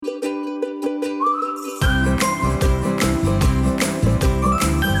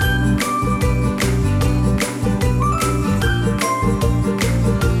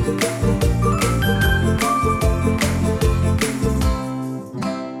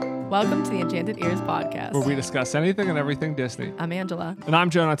Welcome to the Enchanted Ears podcast, where we discuss anything and everything Disney. I'm Angela. And I'm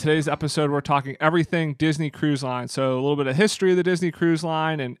Joan. On today's episode, we're talking everything Disney Cruise Line. So a little bit of history of the Disney Cruise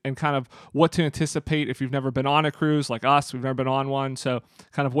Line and kind of what to anticipate if you've never been on a cruise like us. We've never been on one. So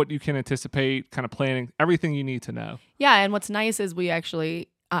kind of what you can anticipate, kind of planning, everything you need to know. Yeah, and what's nice is we actually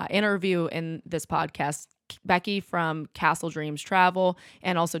interview in this podcast Becky from Castle Dreams Travel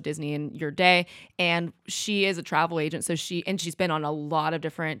and also Disney in Your Day, and she is a travel agent, so she's been on a lot of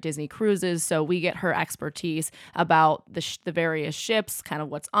different Disney cruises, so we get her expertise about the various ships, kind of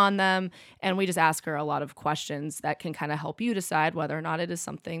what's on them, and we just ask her a lot of questions that can kind of help you decide whether or not it is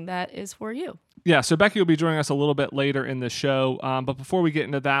something that is for you. Yeah, so Becky will be joining us a little bit later in the show. But before we get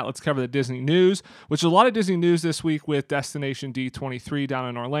into that, let's cover the Disney news, which is a lot of Disney news this week with Destination D23 down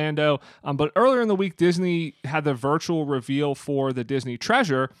in Orlando. But earlier in the week, Disney had the virtual reveal for the Disney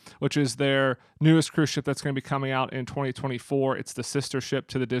Treasure, which is their newest cruise ship that's going to be coming out in 2024. It's the sister ship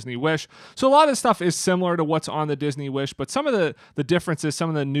to the Disney Wish. So a lot of this stuff is similar to what's on the Disney Wish, but some of the differences, some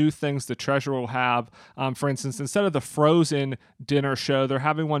of the new things the Treasure will have, for instance, instead of the Frozen dinner show, they're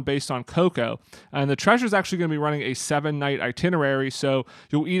having one based on Coco. And the Treasure is actually going to be running a 7-night itinerary. So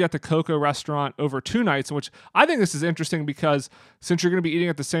you'll eat at the Coco restaurant over 2 nights, which I think this is interesting because since you're going to be eating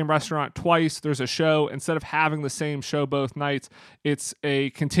at the same restaurant twice, there's a show. Instead of having the same show both nights, it's a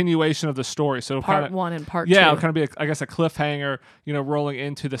continuation of the story. So Part 1 and part 2. Yeah, it'll kind of be, I guess, a cliffhanger, rolling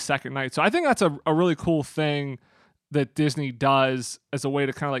into the second night. So I think that's a really cool thing that Disney does as a way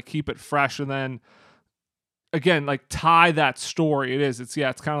to kind of like keep it fresh and then again, like tie that story. It's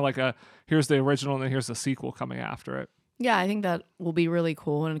kind of like here's the original and then here's the sequel coming after it. Yeah, I think that will be really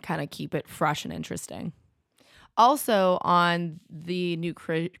cool and kind of keep it fresh and interesting. Also, on the new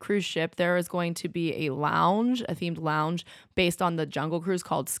cruise ship, there is going to be a themed lounge based on the Jungle Cruise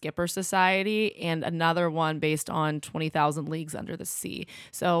called Skipper Society, and another one based on 20,000 Leagues Under the Sea.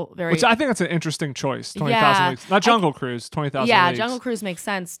 So which I think that's an interesting choice. 20,000 Leagues, not Jungle Cruise. 20,000 Leagues. Yeah, Jungle Cruise makes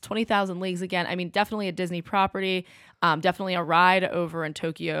sense. 20,000 Leagues again. I mean, definitely a Disney property. Definitely a ride over in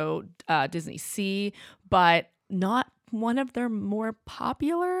Tokyo Disney Sea, but not one of their more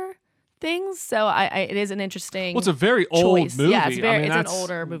popular things. So it is an interesting. Well, it's a very old movie. Yeah, it's an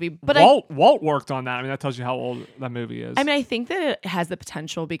older movie. But Walt worked on that. I mean, that tells you how old that movie is. I mean, I think that it has the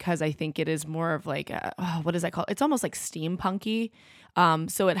potential because I think it is more of like what is that called? It's almost like steampunky.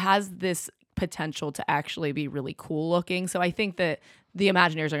 So it has this potential to actually be really cool looking. So I think that the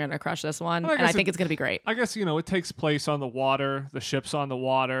Imagineers are going to crush this one, and I think it's going to be great. I guess it takes place on the water. The ship's on the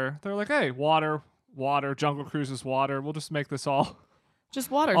water. They're like, hey, water. Jungle Cruise is water. We'll just make this all. Just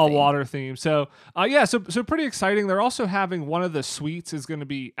water all theme. Water theme. So so pretty exciting. They're also having one of the suites is going to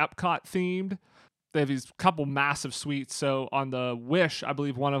be Epcot themed. They have these couple massive suites. So on the Wish, I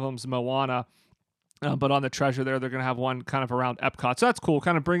believe one of them's Moana. But on the Treasure they're going to have one kind of around Epcot. So that's cool,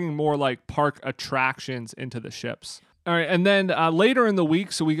 kind of bringing more like park attractions into the ships. All right, and then later in the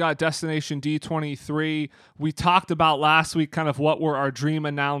week, so we got Destination D23. We talked about last week kind of what were our dream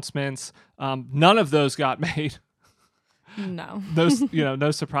announcements. None of those got made. No.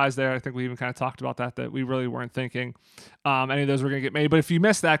 No surprise there. I think we even kind of talked about that we really weren't thinking any of those were going to get made. But if you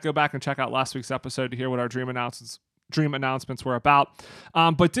missed that, go back and check out last week's episode to hear what our dream announcements were about.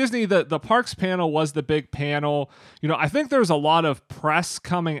 But Disney, the parks panel was the big panel. I think there's a lot of press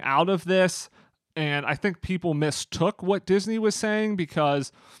coming out of this, and I think people mistook what Disney was saying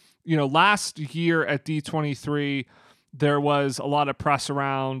because, last year at D23, there was a lot of press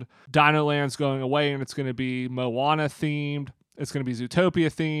around Dino Land's going away and it's going to be Moana themed. It's going to be Zootopia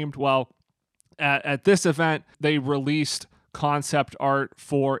themed. Well, at this event, they released concept art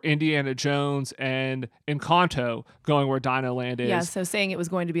for Indiana Jones and Encanto going where Dino Land is. Yeah, so saying it was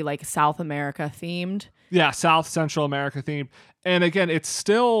going to be like South America themed. Yeah, South Central America themed. And again, it's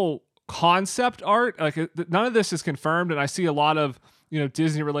still concept art. Like none of this is confirmed. And I see a lot of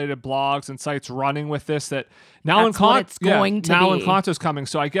Disney related blogs and sites running with this that now Encanto's coming.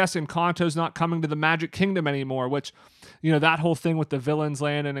 So I guess Encanto's not coming to the Magic Kingdom anymore, which, that whole thing with the Villains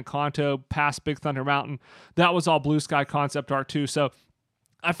Land and Encanto past Big Thunder Mountain, that was all blue sky concept art too. So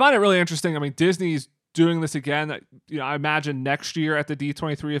I find it really interesting. I mean, Disney's doing this again. I imagine next year at the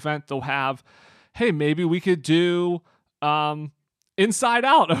D23 event, they'll have, hey, maybe we could do Inside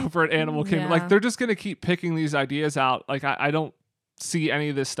Out over at Animal Kingdom. Yeah. Like they're just going to keep picking these ideas out. Like I don't see any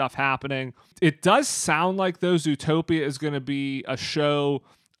of this stuff happening. It does sound like though Zootopia is going to be a show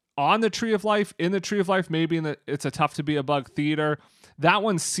on the Tree of Life, in the Tree of Life, maybe in the It's a Tough to Be a Bug theater. That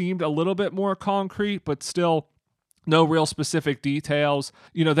one seemed a little bit more concrete, but still no real specific details.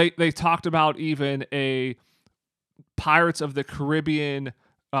 They talked about even a Pirates of the Caribbean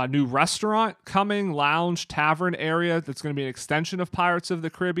new restaurant coming, lounge, tavern area that's going to be an extension of Pirates of the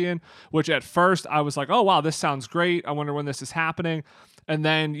Caribbean, which at first I was like, oh, wow, this sounds great. I wonder when this is happening. And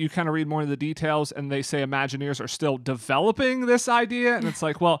then you kind of read more of the details and they say Imagineers are still developing this idea. And it's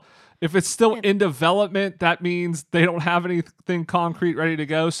like, well, if it's still in development, that means they don't have anything concrete ready to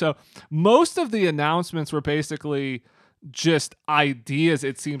go. So most of the announcements were basically just ideas.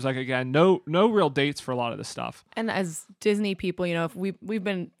 It seems like, again, no real dates for a lot of this stuff. And as Disney people, if we've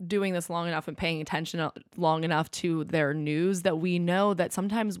been doing this long enough and paying attention long enough to their news, that we know that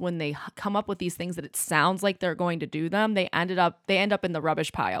sometimes when they come up with these things that it sounds like they're going to do them, they end up in the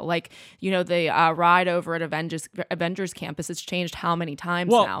rubbish pile. Like, the ride over at Avengers Campus has changed how many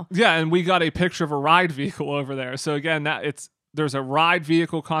times now? Yeah, and we got a picture of a ride vehicle over there. So again, there's a ride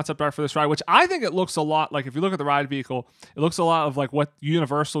vehicle concept art for this ride, which I think it looks a lot like, if you look at the ride vehicle, it looks a lot of like what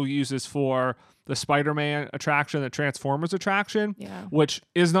Universal uses for the Spider-Man attraction, the Transformers attraction, which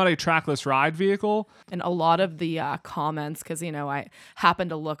is not a trackless ride vehicle. And a lot of the comments, because, I happened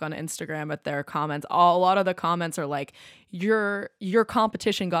to look on Instagram at their comments, a lot of the comments are like, your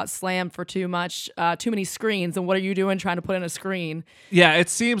competition got slammed for too many screens, and what are you doing trying to put in a screen? Yeah, it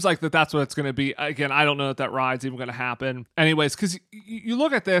seems like that's what it's going to be. Again, I don't know if that ride's even going to happen. Anyways, because you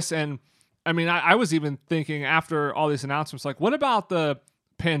look at this, and I mean, I was even thinking after all these announcements, like, what about the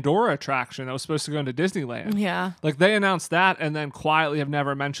Pandora attraction that was supposed to go into Disneyland? Yeah. Like, they announced that and then quietly have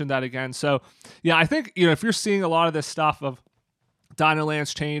never mentioned that again. So, yeah, I think, if you're seeing a lot of this stuff of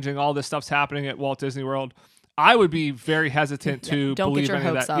Dinoland's changing, all this stuff's happening at Walt Disney World, I would be very hesitant to believe any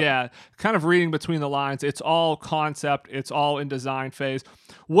of that. Up. Yeah, kind of reading between the lines. It's all concept. It's all in design phase.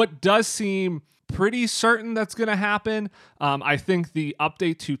 What does seem pretty certain that's going to happen, I think the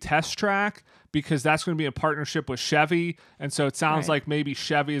update to Test Track, because that's going to be a partnership with Chevy. And so it sounds like maybe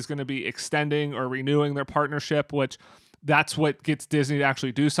Chevy is going to be extending or renewing their partnership, which that's what gets Disney to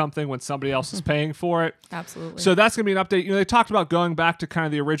actually do something when somebody else is paying for it. Absolutely. So that's going to be an update. They talked about going back to kind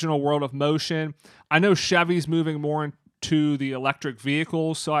of the original World of Motion. I know Chevy's moving more into the electric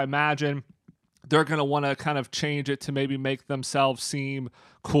vehicles, so I imagine they're going to want to kind of change it to maybe make themselves seem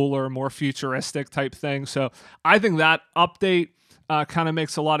cooler, more futuristic type thing. So I think that update kind of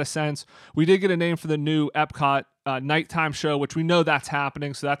makes a lot of sense. We did get a name for the new Epcot nighttime show, which we know that's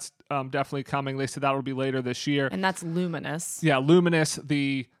happening. So that's definitely coming. They said that will be later this year. And that's Luminous. Yeah, Luminous,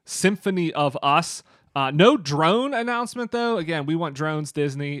 the Symphony of Us. No drone announcement, though. Again, we want drones,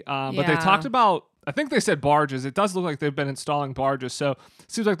 Disney. But they talked about, I think they said barges. It does look like they've been installing barges. So it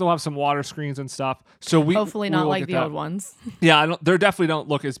seems like they'll have some water screens and stuff. So hopefully not like the old ones. Yeah, they definitely don't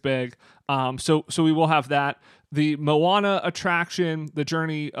look as big. So we will have that. The Moana attraction, the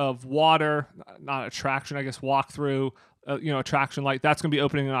Journey of Water, not attraction, I guess, walkthrough, attraction light. That's going to be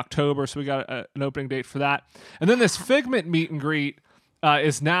opening in October. So we got an opening date for that. And then this Figment meet and greet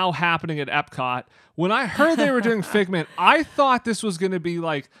is now happening at Epcot. When I heard they were doing Figment, I thought this was going to be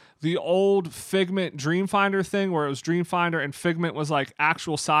like the old Figment Dreamfinder thing where it was Dreamfinder and Figment was like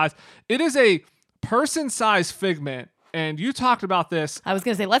actual size. It is a person-sized Figment. And you talked about this. I was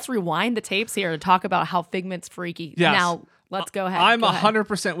going to say, let's rewind the tapes here and talk about how Figment's freaky. Yes. Now, let's go ahead. I'm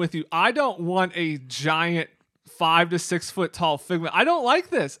 100% with you. I don't want a giant 5 to 6 foot tall Figment. I don't like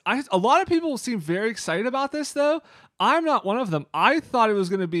this. A lot of people seem very excited about this, though. I'm not one of them. I thought it was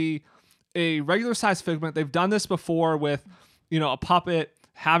going to be a regular size Figment. They've done this before with, a puppet,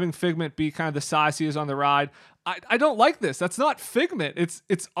 having Figment be kind of the size he is on the ride. I don't like this. That's not Figment.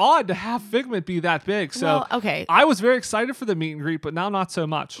 It's odd to have Figment be that big. So okay. I was very excited for the meet and greet, but now not so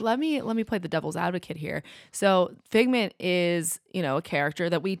much. Let me play the devil's advocate here. So Figment is, a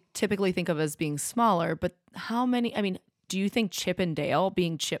character that we typically think of as being smaller, but how many, do you think Chip and Dale,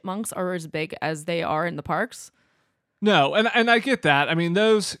 being chipmunks, are as big as they are in the parks? No, and I get that.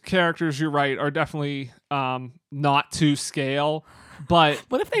 Those characters, you're right, are definitely not to scale, but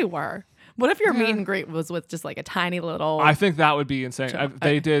what if they were? What if your meet and greet was with just like a tiny little... I think that would be insane.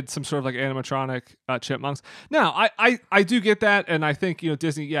 They did some sort of like animatronic chipmunks. Now, I do get that, and I think,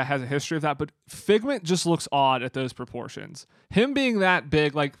 Disney, has a history of that, but Figment just looks odd at those proportions. Him being that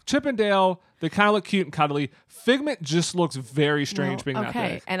big, like Chip and Dale, they kind of look cute and cuddly. Figment just looks very strange being that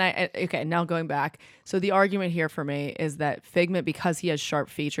big. And now going back. So the argument here for me is that Figment, because he has sharp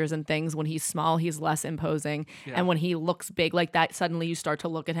features and things, when he's small, he's less imposing. Yeah. And when he looks big like that, suddenly you start to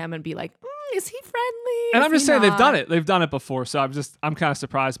look at him and be like, is he friendly? And I'm just saying they've done it. They've done it before. So I'm kind of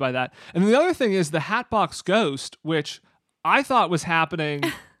surprised by that. And the other thing is the Hatbox Ghost, which I thought was happening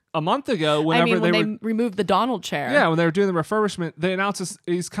a month ago. When they removed the Donald chair. Yeah, when they were doing the refurbishment, they announced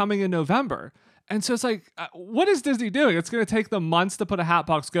he's coming in November. And so it's like, what is Disney doing? It's going to take them months to put a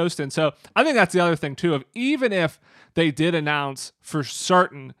Hatbox Ghost in. So I think that's the other thing too. Of even if they did announce for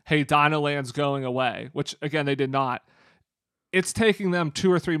certain, hey, Dinoland's going away, which again they did not. It's taking them 2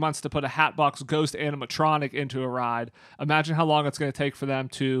 or 3 months to put a Hatbox Ghost animatronic into a ride. Imagine how long it's going to take for them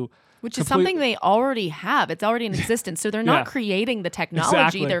to. Which is something they already have. It's already in existence. So they're not creating the technology.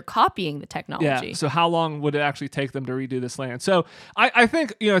 Exactly. They're copying the technology. Yeah. So how long would it actually take them to redo this land? So I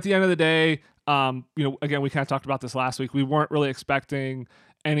think, at the end of the day, again, we kind of talked about this last week. We weren't really expecting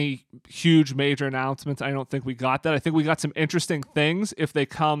any huge major announcements. I don't think we got that. I think we got some interesting things if they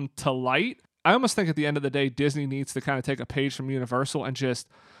come to light. I almost think at the end of the day, Disney needs to kind of take a page from Universal and just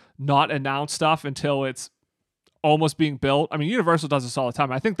not announce stuff until it's almost being built. I mean, Universal does this all the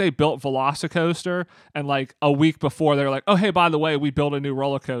time. I think they built Velocicoaster, and like a week before, they were like, oh, hey, by the way, we built a new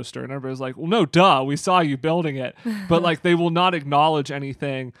roller coaster. And everybody's like, well, no, duh, we saw you building it. But like, they will not acknowledge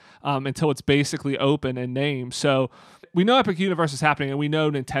anything until it's basically open and named. So we know Epic Universe is happening, and we know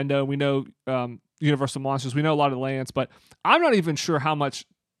Nintendo, we know Universal Monsters, we know a lot of lands, but I'm not even sure how much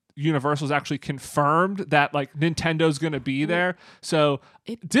Universal's actually confirmed that like Nintendo's going to be there. So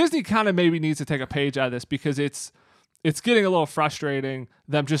Disney kind of maybe needs to take a page out of this, because it's getting a little frustrating,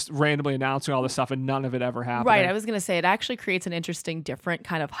 them just randomly announcing all this stuff and none of it ever happening. Right. I was going to say it actually creates an interesting, different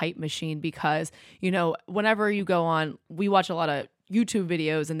kind of hype machine, because, whenever you go on, we watch a lot of YouTube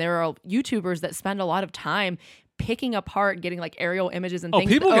videos, and there are YouTubers that spend a lot of time picking apart, getting like aerial images and things.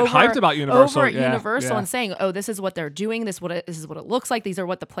 People get hyped about Universal. Over at Universal and saying, oh, this is what they're doing. This is what it looks like. These are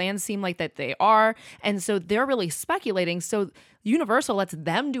what the plans seem like that they are. And so they're really speculating. So Universal lets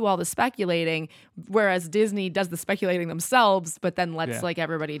them do all the speculating, whereas Disney does the speculating themselves, but then lets like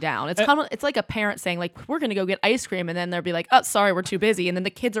everybody down. It's like a parent saying like, we're going to go get ice cream. And then they'll be like, oh, sorry, we're too busy. And then the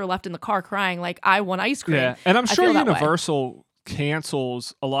kids are left in the car crying like, I want ice cream. Yeah. And I'm sure Universal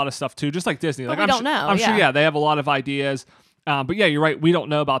cancels a lot of stuff too, just like Disney. But we don't know. I'm sure, they have a lot of ideas. But yeah, you're right. We don't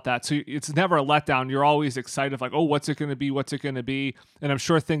know about that. So it's never a letdown. You're always excited, like, oh, what's it going to be? What's it going to be? And I'm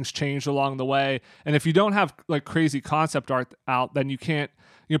sure things change along the way. And if you don't have like crazy concept art out, then you can't,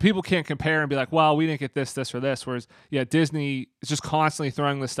 people can't compare and be like, well, we didn't get this, or this. Whereas, Disney is just constantly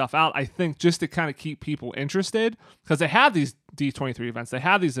throwing this stuff out, I think, just to kind of keep people interested, because they have these D23 events. They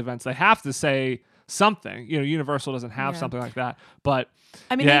have these events. They have to say something. Universal doesn't have something like that. But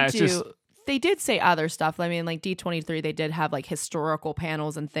I mean, they did say other stuff. I mean, like D23, they did have like historical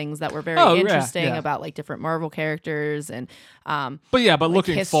panels and things that were very interesting about like different Marvel characters and but like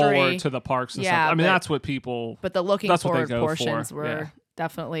looking history. Forward to the parks and stuff. I mean, that's what people. But the looking forward portions were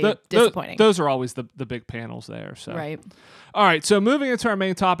definitely disappointing. Those are always the big panels there. So right. All right, so moving into our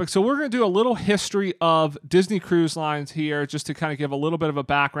main topic. So we're going to do a little history of Disney Cruise Lines here, just to kind of give a little bit of a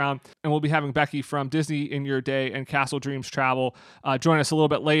background. And we'll be having Becky from Disney in Your Day and Castle Dreams Travel join us a little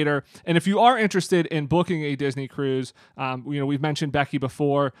bit later. And if you are interested in booking a Disney cruise, we've mentioned Becky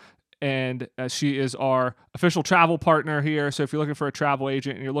before, and she is our official travel partner here. So if you're looking for a travel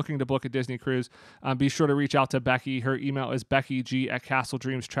agent and you're looking to book a Disney cruise, be sure to reach out to Becky. Her email is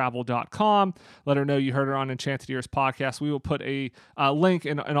beckig@castledreamstravel.com. Let her know you heard her on Enchanted Ears podcast. We will put a link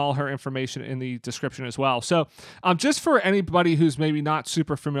and all her information in the description as well. So just for anybody who's maybe not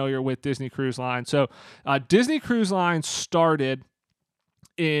super familiar with Disney Cruise Line. So Disney Cruise Line started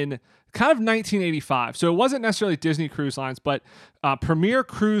in kind of 1985. So it wasn't necessarily Disney Cruise Lines, but Premier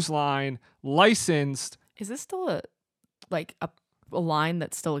Cruise Line licensed. Is this still a line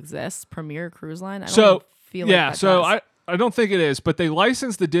that still exists? Premier Cruise Line? I don't feel like that I don't think it is, but they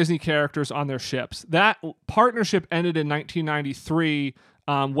licensed the Disney characters on their ships. That partnership ended in 1993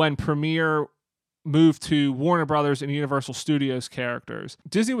 when Premier moved to Warner Brothers and Universal Studios characters.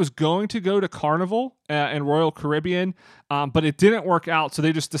 Disney was going to go to Carnival and Royal Caribbean, but it didn't work out, so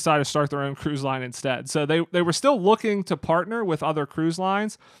they just decided to start their own cruise line instead. So they were still looking to partner with other cruise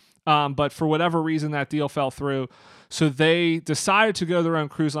lines, but for whatever reason, that deal fell through. So they decided to go their own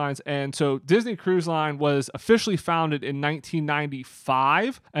cruise lines. And so Disney Cruise Line was officially founded in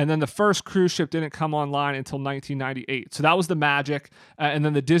 1995. And then the first cruise ship didn't come online until 1998. So that was the Magic. And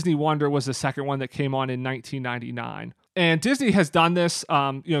then the Disney Wonder was the second one that came on in 1999. And Disney has done this,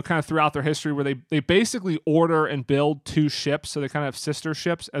 kind of throughout their history, where they basically order and build 2 ships. So they kind of have sister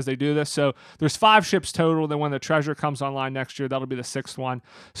ships as they do this. So there's 5 ships total. Then when the Treasure comes online next year, that'll be the 6th one.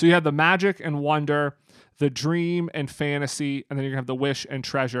 So you have the Magic and Wonder, the Dream and Fantasy, and then you're gonna have the Wish and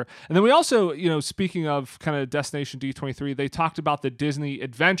Treasure. And then we also, speaking of kind of Destination D23, they talked about the Disney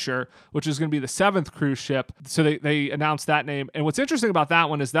Adventure, which is gonna be the 7th cruise ship. So they announced that name. And what's interesting about that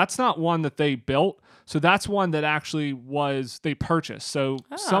one is that's not one that they built. So that's one that actually they purchased. So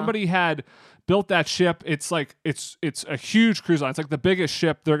somebody had built that ship. It's like it's a huge cruise line. It's like the biggest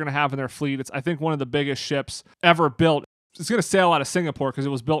ship they're going to have in their fleet. It's, I think, one of the biggest ships ever built. It's going to sail out of Singapore because it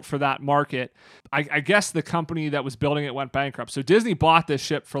was built for that market. I guess the company that was building it went bankrupt. So Disney bought this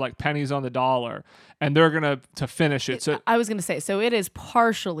ship for like pennies on the dollar, and they're going to finish it. So I was going to say, so it is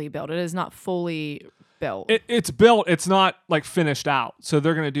partially built. It is not fully built. It's built. It's not like finished out. So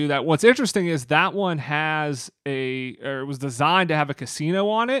they're going to do that. What's interesting is that one it was designed to have a casino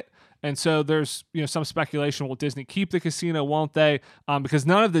on it. And so there's, some speculation, will Disney keep the casino, won't they? Because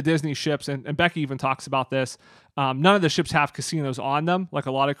none of the Disney ships, and Becky even talks about this, none of the ships have casinos on them, like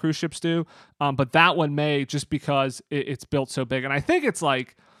a lot of cruise ships do. But that one may, just because it's built so big. And I think it's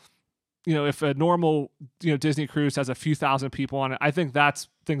like, if a normal, Disney cruise has a few thousand people on it, I think that's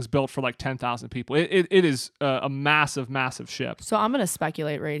things built for like 10,000 people. It is a massive, massive ship. So I'm going to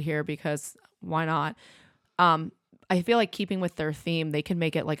speculate right here because why not? I feel like keeping with their theme, they can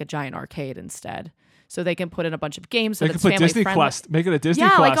make it like a giant arcade instead. So they can put in a bunch of games. So they can put Disney friendly. Quest, make it a Disney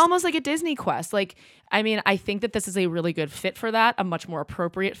Quest. Yeah, like almost like a Disney Quest. Like, I mean, I think that this is a really good fit for that, a much more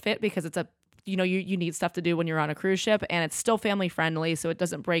appropriate fit because it's you need stuff to do when you're on a cruise ship, and it's still family friendly, so it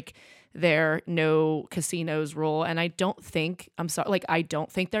doesn't break their no casinos rule. And I don't think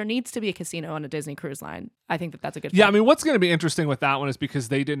there needs to be a casino on a Disney cruise line. I think that's a good fit. Yeah, I mean, what's going to be interesting with that one is because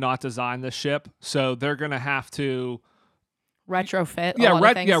they did not design the ship, so they're going to have to retrofit.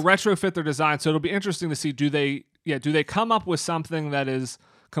 Retrofit their design. So it'll be interesting to see, do they come up with something that is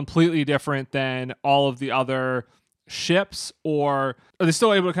completely different than all of the other ships, or are they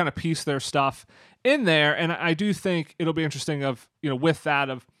still able to kind of piece their stuff in there? And I do think it'll be interesting with that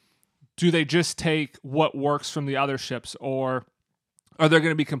do they just take what works from the other ships, or are there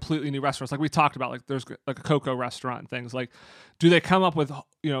going to be completely new restaurants? Like we talked about, like there's like a Coco restaurant and things. Like, do they come up with,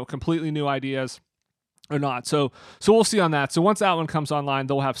 completely new ideas or not? So we'll see on that. So once that one comes online,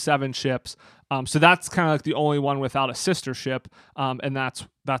 they'll have 7 ships. So that's kind of like the only one without a sister ship, and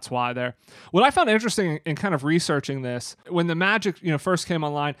that's why there. What I found interesting in kind of researching this, when the Magic first came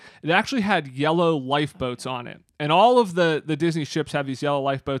online, it actually had yellow lifeboats on it, and all of the Disney ships have these yellow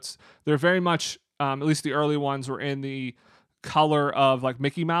lifeboats. They're very much, at least the early ones, were in the color of like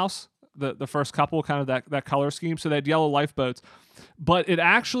Mickey Mouse. The first couple, kind of that color scheme. So they had yellow lifeboats, but it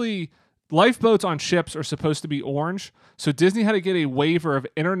actually. Lifeboats on ships are supposed to be orange, so Disney had to get a waiver of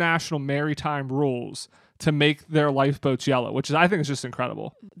international maritime rules to make their lifeboats yellow, which I think is just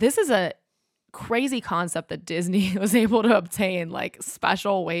incredible. This is a crazy concept that Disney was able to obtain, like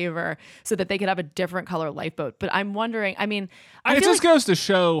special waiver so that they could have a different color lifeboat. But I'm wondering, I mean, it just goes to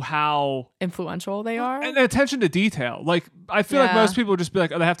show how influential they are. And attention to detail. Like, I feel like most people would just be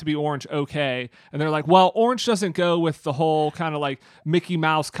like, oh, they have to be orange. Okay. And they're like, well, orange doesn't go with the whole kind of like Mickey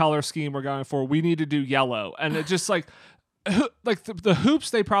Mouse color scheme we're going for. We need to do yellow. And it just like the hoops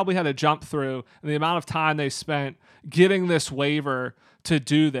they probably had to jump through and the amount of time they spent getting this waiver to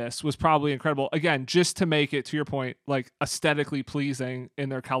do this was probably incredible. Again, just to make it, to your point, like aesthetically pleasing in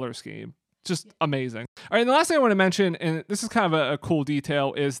their color scheme. Just amazing. All right, and the last thing I want to mention, and this is kind of a cool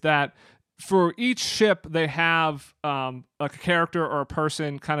detail, is that for each ship, they have like a character or a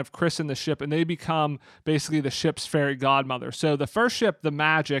person kind of christen the ship, and they become basically the ship's fairy godmother. So the first ship, the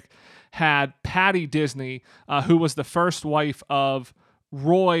Magic, had Patty Disney, who was the first wife of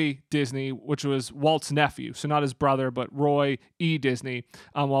Roy Disney, which was Walt's nephew. So not his brother, but Roy E. Disney,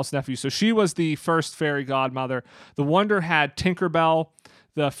 Walt's nephew. So she was the first fairy godmother. The Wonder had Tinkerbell.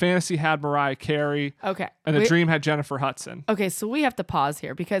 The Fantasy had Mariah Carey. Okay. And the Dream had Jennifer Hudson. Okay, so we have to pause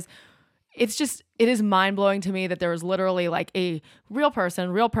here because it is mind-blowing to me that there was literally like a real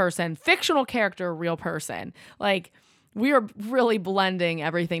person, fictional character, real person. Like, we are really blending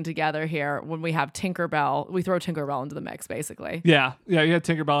everything together here when we have Tinkerbell. We throw Tinkerbell into the mix, basically. Yeah, you had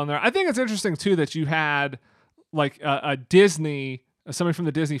Tinkerbell in there. I think it's interesting, too, that you had like a Disney, somebody from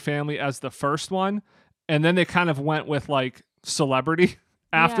the Disney family as the first one, and then they kind of went with like celebrity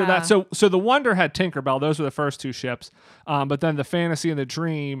after that. So the Wonder had Tinkerbell. Those were the first 2 ships. But then the Fantasy and the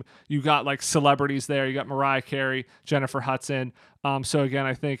Dream, you got like celebrities there. You got Mariah Carey, Jennifer Hudson. So again,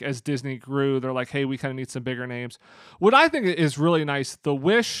 I think as Disney grew, they're like, hey, we kind of need some bigger names. What I think is really nice, the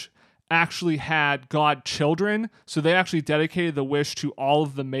Wish actually had godchildren. So they actually dedicated the Wish to all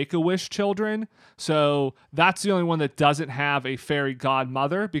of the Make-A-Wish children. So that's the only one that doesn't have a fairy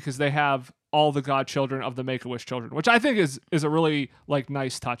godmother, because they have all the godchildren of the Make-A-Wish children, which I think is a really like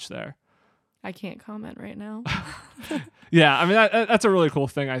nice touch there. I can't comment right now. Yeah, I mean that's a really cool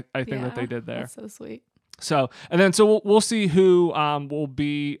thing. I think that they did there. That's so sweet. So we'll see who will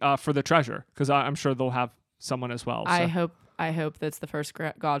be for the treasure, because I'm sure they'll have someone as well. So. I I hope that's the first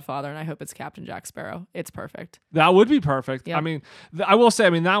Godfather, and I hope it's Captain Jack Sparrow. It's perfect. That would be perfect. Yep. I mean, I will say, I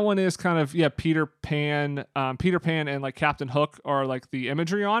mean, that one is kind of, Peter Pan and like Captain Hook are like the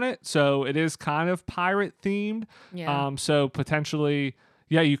imagery on it. So it is kind of pirate themed. Yeah. So potentially,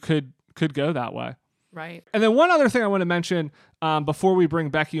 you could go that way. Right. And then one other thing I want to mention before we bring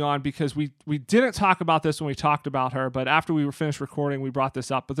Becky on, because we didn't talk about this when we talked about her, but after we were finished recording, we brought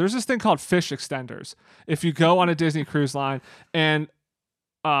this up. But there's this thing called fish extenders. If you go on a Disney Cruise Line, and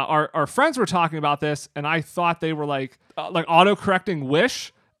our friends were talking about this, and I thought they were like auto-correcting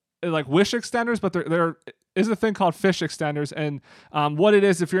Wish, like Wish extenders, but there is a thing called fish extenders. And what it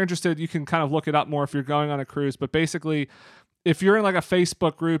is, if you're interested, you can kind of look it up more if you're going on a cruise. But basically, if you're in like a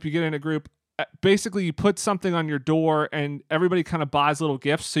Facebook group, you get in a group, basically you put something on your door and everybody kind of buys little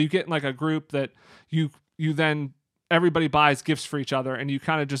gifts. So you get in like a group that you then everybody buys gifts for each other, and you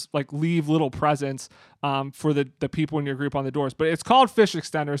kind of just like leave little presents for the people in your group on the doors. But it's called fish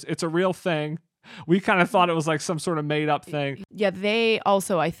extenders. It's a real thing. We kind of thought it was like some sort of made up thing. Yeah, they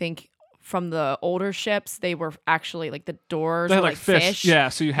also, I think, from the older ships, they were actually like the doors They had were like fish. Yeah,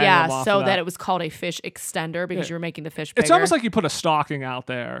 so you hang them off so of that it was called a fish extender because you were making the fish bigger. It's almost like you put a stocking out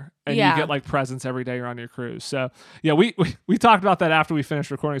there and you get like presents every day you're on your cruise. So yeah, we talked about that after we finished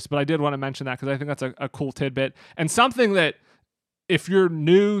recording, but I did want to mention that because I think that's a cool tidbit and something that if you're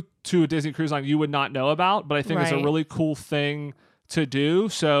new to a Disney Cruise Line, you would not know about, but I think it's a really cool thing to do.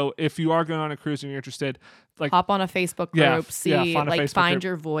 So if you are going on a cruise and you're interested, like hop on a Facebook group, find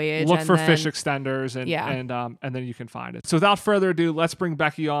your voyage, look for fish extenders, and then you can find it. So without further ado, let's bring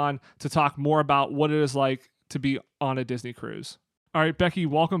Becky on to talk more about what it is like to be on a Disney cruise. All right, Becky,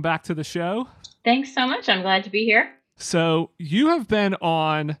 welcome back to the show. Thanks so much. I'm glad to be here. So you have been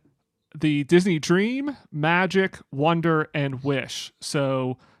on the Disney Dream, Magic, Wonder, and Wish.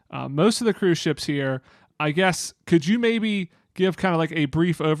 So most of the cruise ships here, I guess, could you maybe give kind of like a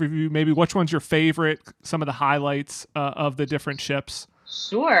brief overview, maybe which one's your favorite, some of the highlights of the different ships?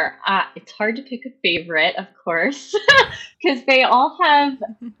 Sure. It's hard to pick a favorite, of course, because they all have,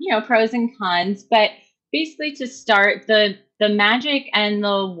 pros and cons. But basically to start, the Magic and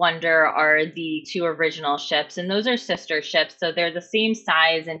the Wonder are the two original ships, and those are sister ships. So they're the same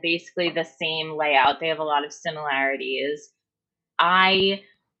size and basically the same layout. They have a lot of similarities. I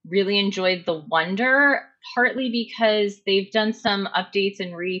really enjoyed the Wonder, partly because they've done some updates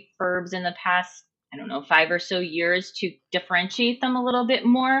and refurbs in the past, 5 or so years to differentiate them a little bit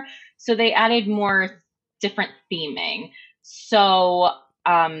more. So they added more different theming. So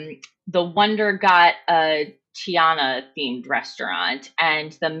the Wonder got a Tiana themed restaurant,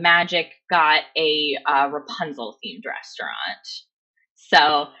 and the Magic got a Rapunzel themed restaurant.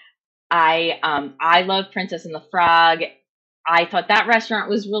 So I love Princess and the Frog. I thought that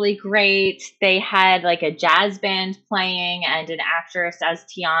restaurant was really great. They had like a jazz band playing and an actress as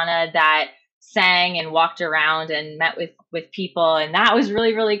Tiana that sang and walked around and met with people. And that was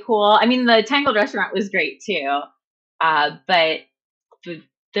really, really cool. I mean, the Tangled restaurant was great too. But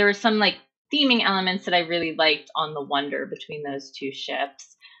there were some like theming elements that I really liked on the Wonder between those two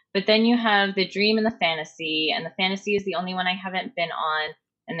ships. But then you have the Dream and the Fantasy, and the Fantasy is the only one I haven't been on,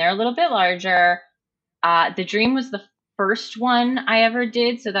 and they're a little bit larger. The Dream was the first one I ever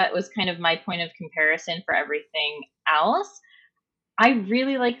did, so that was kind of my point of comparison for everything else. I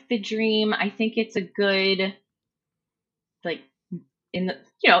really like the Dream. I think it's a good, like,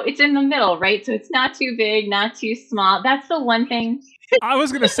 it's in the middle, right? So it's not too big, not too small. That's the one thing. I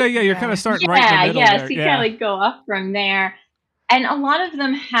was gonna say, you're kind of starting right in the middle. Yeah, so you kind of like go up from there, and a lot of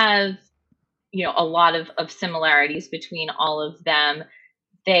them have, a lot of similarities between all of them.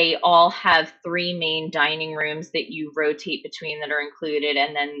 They all have 3 main dining rooms that you rotate between that are included,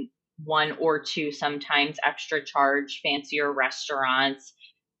 and then 1 or 2 sometimes extra charge fancier restaurants.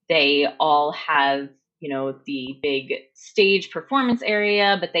 They all have, the big stage performance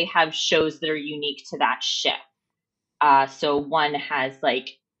area, but they have shows that are unique to that ship. So one has like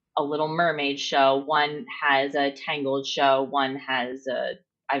a Little Mermaid show, one has a Tangled show, one has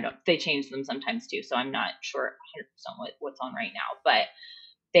they change them sometimes too, so I'm not sure 100% what's on right now, but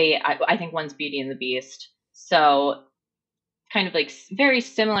I think one's Beauty and the Beast. So kind of like very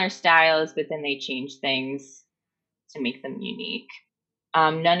similar styles, but then they change things to make them unique.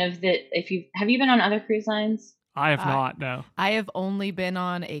 Have you been on other cruise lines? I have not, no. I have only been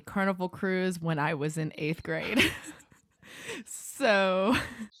on a Carnival cruise when I was in 8th grade. So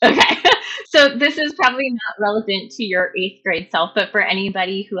okay. So this is probably not relevant to your 8th grade self, but for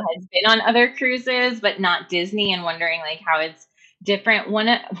anybody who has been on other cruises, but not Disney, and wondering like how it's different. One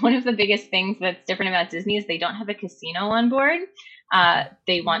of the biggest things that's different about Disney is they don't have a casino on board.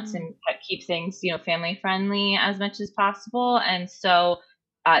 They want to keep things, family friendly as much as possible. And so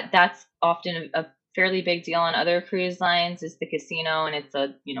that's often a fairly big deal on other cruise lines is the casino, and it's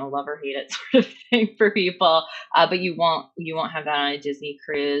a, love or hate it sort of thing for people. But you won't have that on a Disney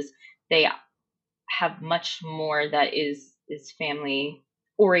cruise. They have much more that is family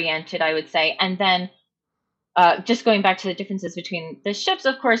oriented, I would say. And then just going back to the differences between the ships,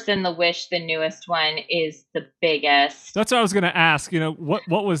 of course, then the Wish, the newest one, is the biggest. That's what I was going to ask. What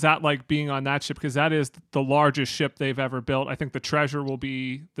was that like being on that ship? Because that is the largest ship they've ever built. I think the Treasure will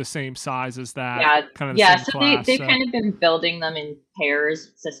be the same size as that. Yeah, kind of the same class, they've kind of been building them in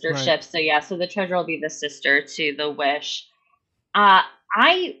pairs, sister ships. So the Treasure will be the sister to the Wish. I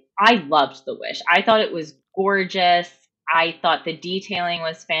loved the Wish. I thought it was gorgeous. I thought the detailing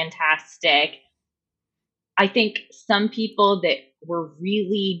was fantastic. I think some people that were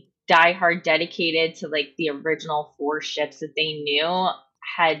really diehard dedicated to like the original 4 ships that they knew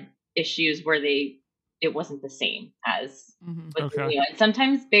had issues where it wasn't the same as with the new. And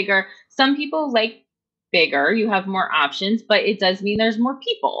sometimes bigger. Some people like bigger. You have more options, but it does mean there's more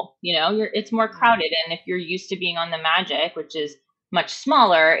people. It's more crowded. And if you're used to being on the Magic, which is much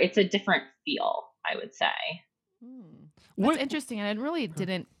smaller, it's a different feel, I would say. That's interesting. And I really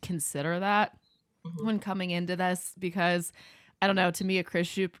didn't consider that when coming into this, because I don't know, to me a cruise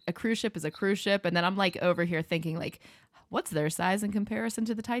ship is a cruise ship, and then I'm like over here thinking like, what's their size in comparison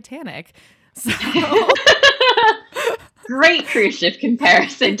to the Titanic? So great cruise ship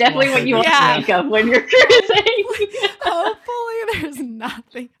comparison. Definitely what you want to think of when you're cruising. Hopefully there's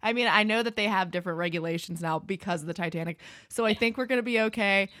nothing. I mean, I know that they have different regulations now because of the Titanic, so I think we're gonna be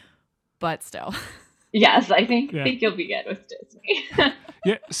okay, but still. Yes, I think you'll be good with Disney.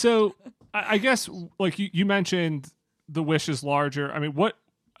 Yeah, so I guess like you mentioned the Wish is larger. I mean,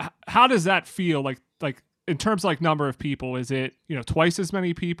 how does that feel like in terms of like number of people? Is it, twice as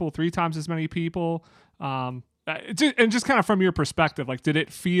many people, 3 times as many people? And just kind of from your perspective, like, did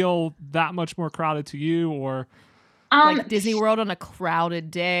it feel that much more crowded to you, or like Disney World on a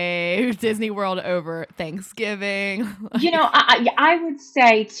crowded day, Disney World over Thanksgiving? I would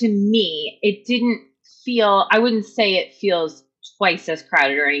say to me, it didn't feel, I wouldn't say it feels twice as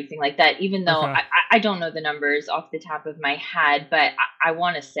crowded or anything like that, even though I don't know the numbers off the top of my head, but I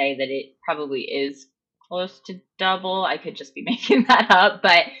want to say that it probably is close to double. I could just be making that up,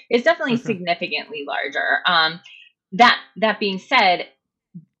 but it's definitely significantly larger. That being said,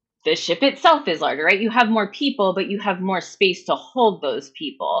 the ship itself is larger, right? You have more people, but you have more space to hold those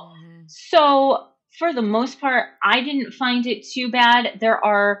people. So for the most part, I didn't find it too bad. There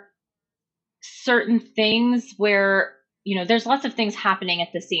are certain things where, there's lots of things happening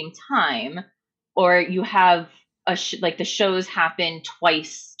at the same time, or you have like the shows happen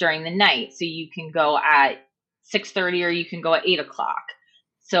twice during the night. So you can go at 6:30 or you can go at 8:00.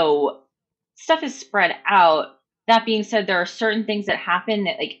 So stuff is spread out. That being said, there are certain things that happen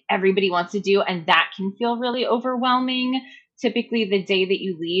that like everybody wants to do, and that can feel really overwhelming. Typically the day that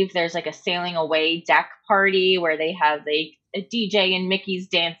you leave, there's like a sailing away deck party where they have like a DJ and Mickey's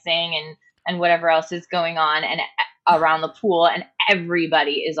dancing and whatever else is going on and around the pool, and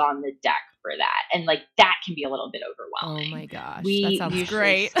everybody is on the deck for that. And like that can be a little bit overwhelming. Oh my gosh. That sounds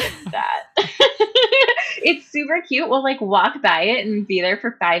great. That. It's super cute. We'll like walk by it and be there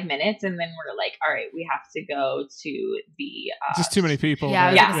for 5 minutes, and then we're like, all right, we have to go to the just too many people.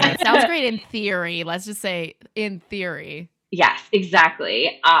 Yeah. It sounds great in theory. Let's just say in theory. Yes,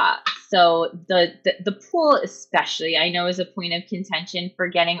 exactly. So the pool especially, I know, is a point of contention for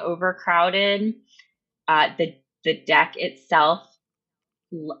getting overcrowded. The deck itself,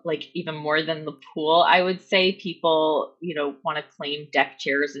 like even more than the pool, I would say people, want to claim deck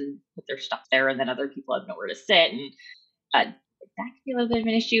chairs and put their stuff there, and then other people have nowhere to sit, and that can be a little bit of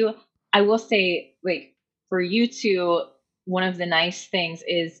an issue. I will say, like, for you two, one of the nice things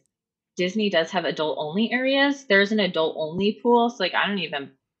is Disney does have adult only areas. There's an adult only pool, so like I don't even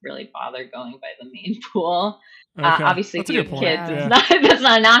really bother going by the main pool. Obviously, if you have kids, that's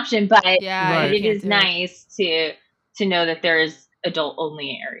not an option. But it is nice to know that there's adult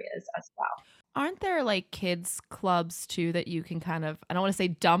only areas as well. Aren't there like kids clubs too that you can kind of, I don't want to say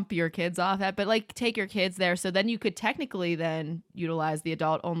dump your kids off at, but like take your kids there, so then you could technically then utilize the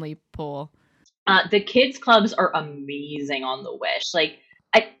adult only pool? The kids clubs are amazing on the Wish. Like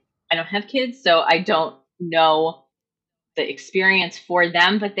I don't have kids, so I don't know the experience for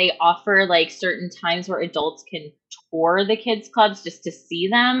them, but they offer like certain times where adults can tour the kids clubs just to see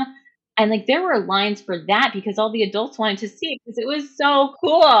them. And like there were lines for that because all the adults wanted to see it because it was so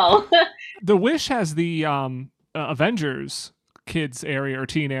cool. The Wish has the Avengers kids area or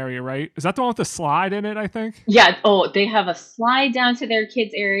teen area, right? Is that the one with the slide in it, I think? Yeah. Oh, they have a slide down to their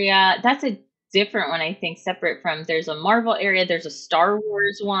kids area. That's a different one, I think, separate from, there's a Marvel area, there's a Star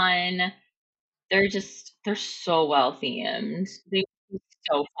Wars one. They're so well themed. They're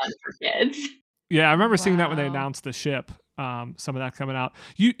so fun for kids. Yeah, I remember seeing that when they Wow. announced the ship. Some of that coming out.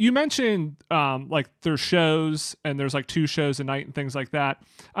 You mentioned like there's shows and there's like 2 shows a night and things like that.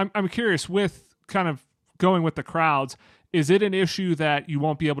 I'm curious, with kind of going with the crowds, is it an issue that you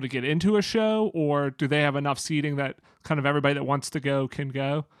won't be able to get into a show, or do they have enough seating that kind of everybody that wants to go can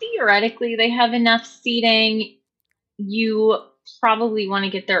go? Theoretically, they have enough seating. You probably want to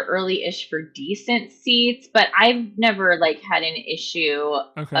get there early-ish for decent seats, but I've never like had an issue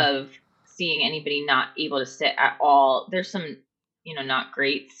Okay. of seeing anybody not able to sit at all. There's some, not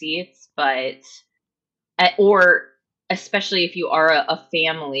great seats, but or especially if you are a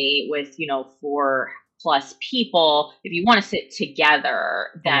family with, 4+ people, if you want to sit together,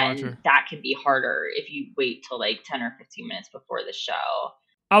 then Gotcha. that can be harder if you wait till like 10 or 15 minutes before the show.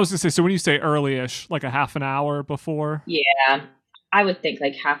 I was gonna say, so when you say early-ish, like a half an hour before? Yeah, I would think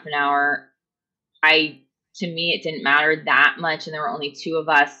like half an hour. To me, it didn't matter that much, and there were only 2 of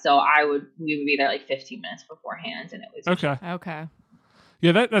us, so we would be there like 15 minutes beforehand, and it was Okay. Okay.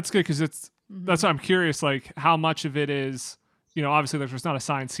 Yeah, that's good, because that's Mhm. why I'm curious, like how much of it is, obviously there's not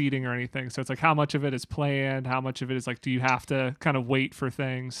assigned seating or anything, so it's like how much of it is planned, how much of it is like, do you have to kind of wait for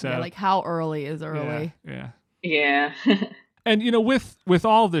things? So Yeah, like how early is early? yeah. yeah. And with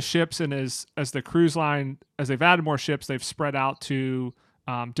all the ships, and as the cruise line, as they've added more ships, they've spread out to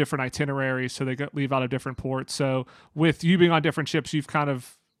different itineraries, so they leave out of different ports. So with you being on different ships, you've kind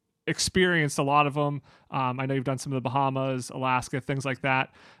of experienced a lot of them. I know you've done some of the Bahamas, Alaska, things like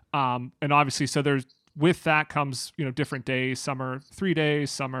that. And obviously, so there's, with that comes, different days. Some are 3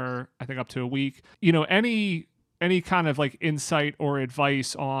 days, some are, I think, up to a week. Any kind of like insight or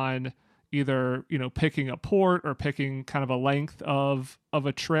advice on either, picking a port or picking kind of a length of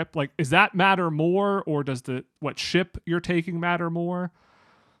a trip? Like, does that matter more, or does what ship you're taking matter more?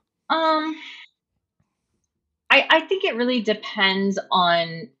 I think it really depends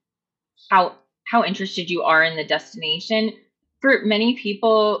on how interested you are in the destination. For many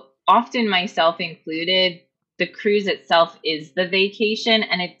people, often myself included, the cruise itself is the vacation,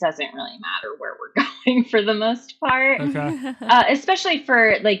 and it doesn't really matter where we're going for the most part. Okay. Especially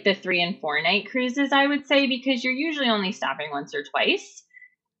for like the 3 and 4 night cruises, I would say, because you're usually only stopping once or twice,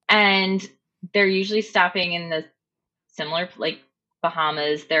 and they're usually stopping in the similar, like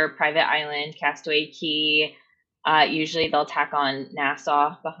Bahamas, their private island, Castaway Key. Usually they'll tack on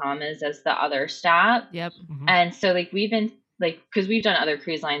Nassau, Bahamas as the other stop. Yep. Mhm. And so like we've been like, because we've done other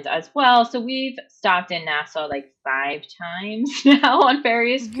cruise lines as well, so we've stopped in Nassau like 5 times now on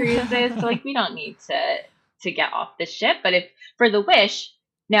various cruises. So like we don't need to get off the ship. But if for the Wish,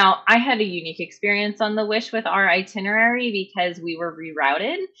 now I had a unique experience on the Wish with our itinerary because we were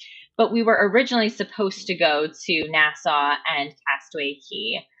rerouted, but we were originally supposed to go to Nassau and Castaway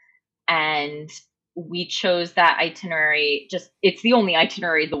Key, and we chose that itinerary. Just, it's the only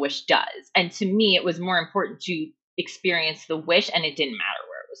itinerary the Wish does, and to me it was more important to experience the Wish, and it didn't matter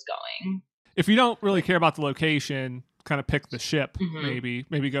where it was going. If you don't really care about the location, kind of pick the ship. Mhm.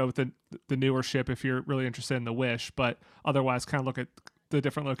 Maybe go with the newer ship if you're really interested in the Wish, but otherwise kind of look at the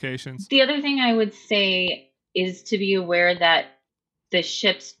different locations. The other thing I would say is to be aware that the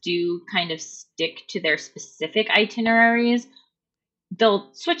ships do kind of stick to their specific itineraries.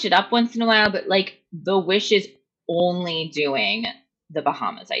 They'll switch it up once in a while, but like the Wish is only doing the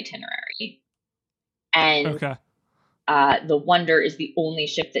Bahamas itinerary, and Okay. the Wonder is the only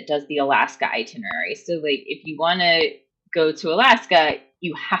ship that does the Alaska itinerary. So like if you want to go to Alaska,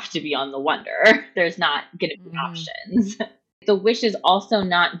 you have to be on the Wonder. There's not going to be options. The Wish is also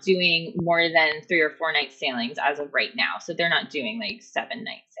not doing more than 3 or 4 night sailings as of right now. So they're not doing like 7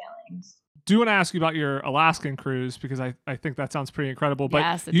 night sailings. Do want to ask you about your Alaskan cruise, because I think that sounds pretty incredible. But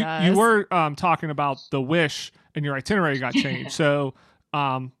Yes, it you does. were talking about the Wish, and your itinerary got changed. So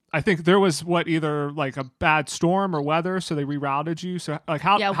I think there was either like a bad storm or weather, so they rerouted you. So like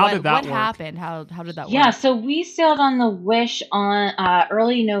how Yeah, did that what work? happened? How did that Yeah, work? so we sailed on the Wish on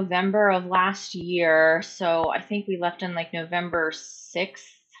early November of last year. So I think we left on like November 6th,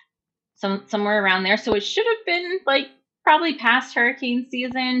 somewhere around there. So it should have been like probably past hurricane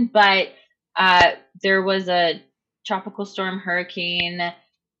season, but there was a tropical storm hurricane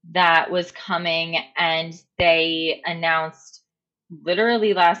that was coming, and they announced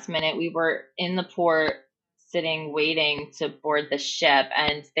literally last minute. We were in the port sitting waiting to board the ship,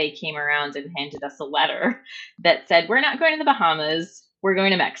 and they came around and handed us a letter that said, "We're not going to the Bahamas, we're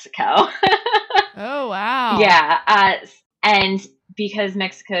going to Mexico." Oh wow. Yeah. And because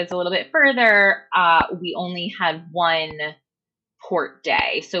Mexico is a little bit further, we only had one port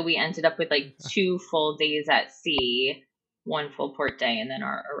day. So we ended up with like 2 full days at sea, 1 full port day, and then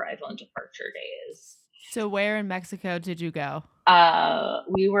our arrival and departure days. So where in Mexico did you go?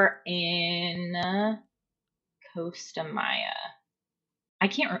 We were in Costa Maya. I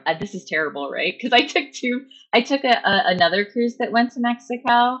can't. This is terrible, right? Because I took another cruise that went to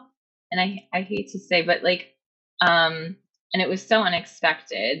Mexico, and I hate to say, but like, and it was so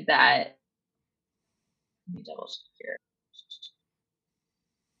unexpected that. Let me double check here.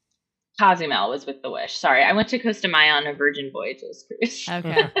 Cozumel was with the Wish. Sorry, I went to Costa Maya on a Virgin Voyages cruise.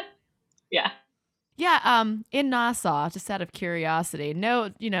 Okay. Yeah. Yeah, in Nassau, just out of curiosity,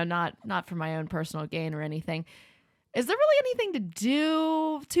 no, not for my own personal gain or anything. Is there really anything to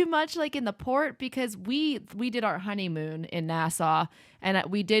do too much like in the port? Because we did our honeymoon in Nassau, and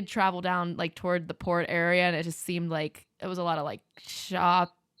we did travel down like toward the port area, and it just seemed like it was a lot of like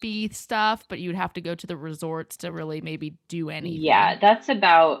shoppy stuff, but you'd have to go to the resorts to really maybe do anything. Yeah, that's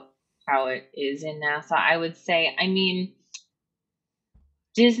about how it is in Nassau, I would say. I mean,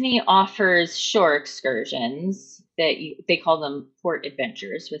 Disney offers shore excursions that they call them port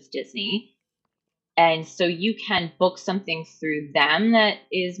adventures with Disney. And so you can book something through them that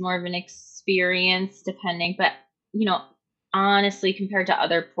is more of an experience depending, but honestly, compared to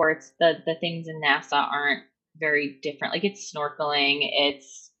other ports, the things in Nassau aren't very different. Like it's snorkeling,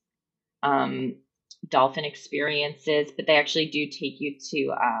 it's dolphin experiences, but they actually do take you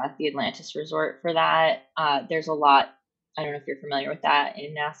to the Atlantis Resort for that. There's a lot. I don't know if you're familiar with that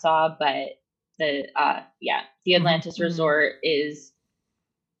in Nassau, but the Atlantis Resort is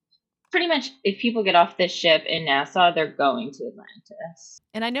pretty much, if people get off this ship in Nassau, they're going to Atlantis.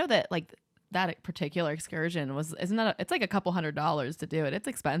 And I know that like that particular excursion it's like a couple $100s to do it. It's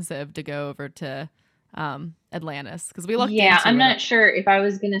expensive to go over to Atlantis because we looked. Yeah, I'm not sure if I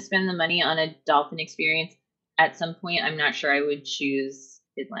was going to spend the money on a dolphin experience at some point. I'm not sure I would choose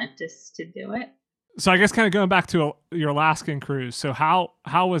Atlantis to do it. So I guess kind of going back to your Alaskan cruise. So how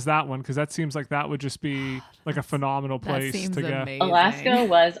was that one? Because that seems like that would just be like a phenomenal place to go. Amazing. Alaska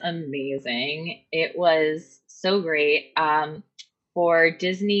was amazing. It was so great. For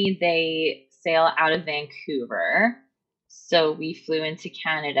Disney, they sail out of Vancouver. So we flew into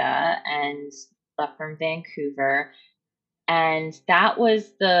Canada and left from Vancouver. And that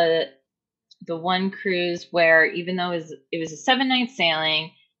was the one cruise where, even though it was a 7-night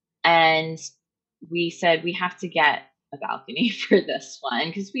sailing, and we said we have to get a balcony for this one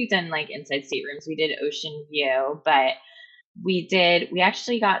because we've done like inside staterooms. We did ocean view, but we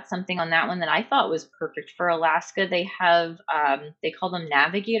actually got something on that one that I thought was perfect for Alaska. They have, they call them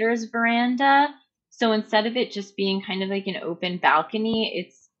navigator's veranda. So instead of it just being kind of like an open balcony,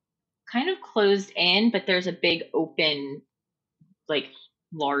 it's kind of closed in, but there's a big open, like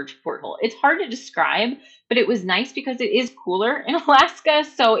large porthole. It's hard to describe, but it was nice because it is cooler in Alaska,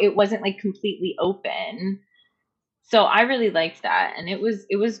 so it wasn't like completely open. So I really liked that, and it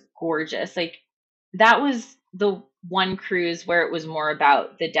was gorgeous. Like that was the one cruise where it was more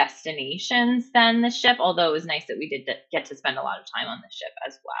about the destinations than the ship, although it was nice that we did get to spend a lot of time on the ship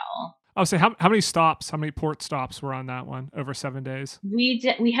as well. I would say how many port stops were on that one over 7 days? We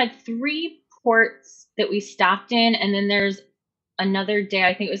had 3 ports that we stopped in, and then there's another day,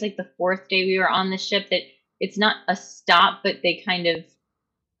 I think it was like the 4th day we were on the ship, that it's not a stop, but they kind of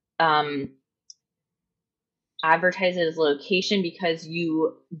advertise it as location because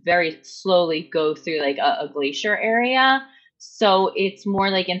you very slowly go through like a glacier area. So it's more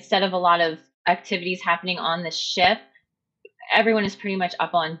like, instead of a lot of activities happening on the ship, everyone is pretty much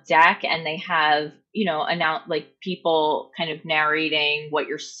up on deck, and they have, like people kind of narrating what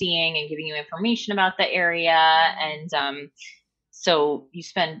you're seeing and giving you information about the area. And so you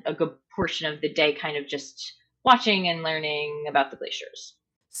spend a good portion of the day kind of just watching and learning about the glaciers.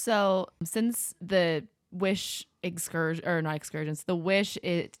 So since the Wish the Wish,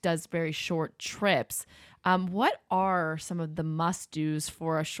 it does very short trips. What are some of the must-dos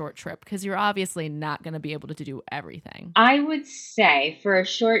for a short trip? Because you're obviously not going to be able to do everything. I would say for a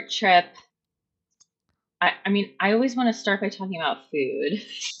short trip, I mean, I always want to start by talking about food.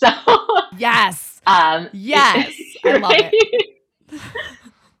 So yes, yes, I love it.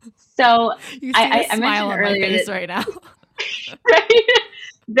 So you see the smile mentioned on earlier my face right now. Right?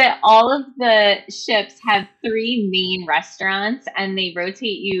 That all of the ships have 3 main restaurants, and they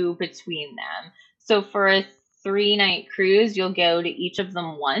rotate you between them. So for a 3-night cruise, you'll go to each of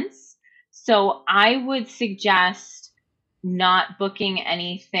them once. So I would suggest not booking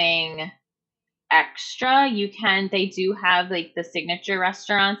anything extra. They do have like the signature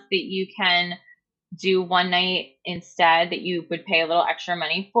restaurants that you can do one night instead that you would pay a little extra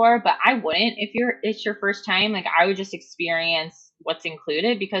money for, but I wouldn't if it's your first time. Like, I would just experience what's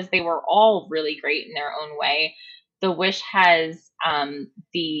included because they were all really great in their own way. The Wish has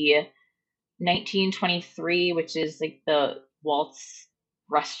the 1923, which is like the Waltz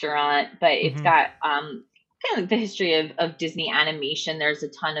restaurant, but it's got kind of like the history of Disney animation. There's a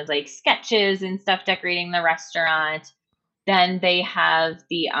ton of like sketches and stuff decorating the restaurant. Then they have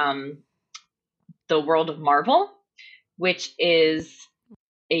the World of Marvel, which is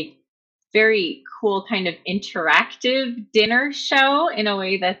a very cool kind of interactive dinner show in a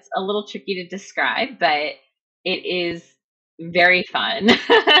way that's a little tricky to describe, but it is very fun.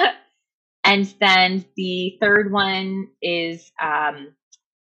 And then the third one is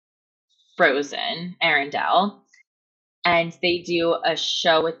Frozen, Arendelle, and they do a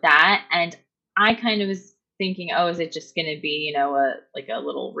show with that. And I kind of was thinking, oh, is it just going to be, a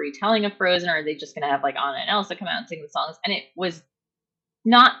little retelling of Frozen, or are they just going to have like Anna and Elsa come out and sing the songs? And it was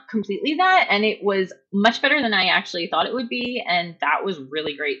not completely that, and it was much better than I actually thought it would be, and that was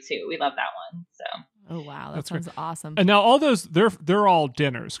really great too. We love that one. So. Oh wow, That's sounds great. awesome. And now all those they're all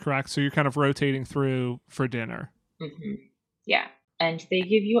dinners, correct? So you're kind of rotating through for dinner. Mm-hmm. Yeah, and they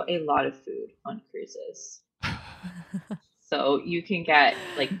give you a lot of food on cruises. So you can get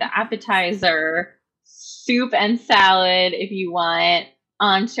like the appetizer, soup and salad if you want,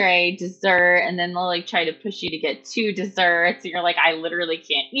 entree, dessert, and then they'll like try to push you to get 2 desserts. And you're like, I literally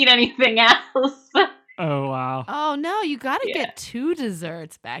can't eat anything else. Oh wow. Oh no, you got to get 2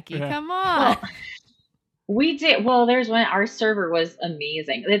 desserts, Becky. Yeah. Come on. Well, we did. Well, there's one. Our server was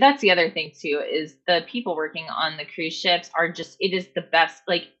amazing. That's the other thing too, is the people working on the cruise ships are just, it is the best.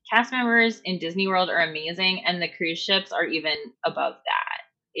 Like, cast members in Disney World are amazing, and the cruise ships are even above that.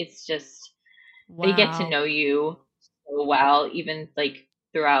 It's just, they get to know you so well, even like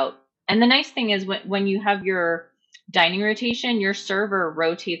throughout. And the nice thing is when you have your dining rotation, your server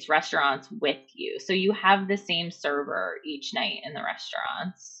rotates restaurants with you. So you have the same server each night in the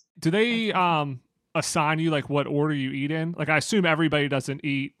restaurants. Do they assign you like what order you eat in? Like, I assume everybody doesn't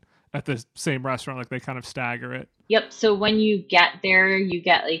eat at the same restaurant, like they kind of stagger it. Yep. So when you get there, you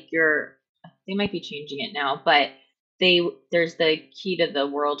get like they might be changing it now, but there's the Key to the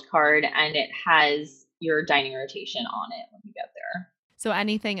World card, and it has your dining rotation on it when you get there. So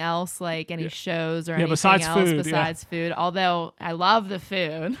anything else, like any shows or anything besides else food, besides food? Although I love the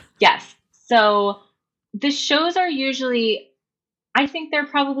food. Yes. So the shows are usually, I think they're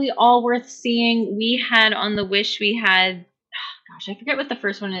probably all worth seeing. We had on the Wish, gosh, I forget what the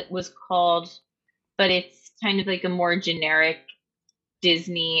first one was called, but it's kind of like a more generic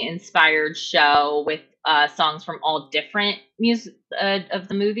Disney inspired show with songs from all different music of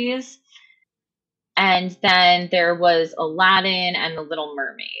the movies. And then there was Aladdin and The Little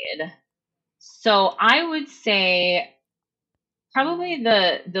Mermaid. So I would say probably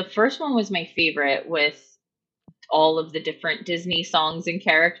the first one was my favorite, with all of the different Disney songs and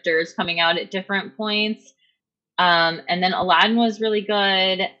characters coming out at different points. And then Aladdin was really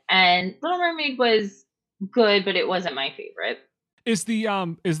good, and Little Mermaid was good, but it wasn't my favorite. Is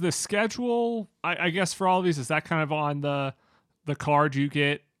the schedule, I guess, for all of these, is that kind of on the card you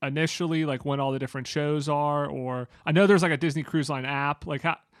get initially, like when all the different shows are? Or I know there's like a Disney Cruise Line app. Like,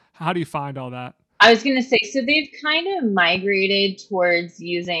 how do you find all that? I was going to say, so they've kind of migrated towards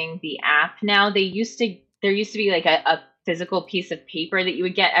using the app now. There used to be like a physical piece of paper that you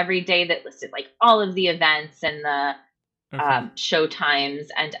would get every day that listed like all of the events and the show times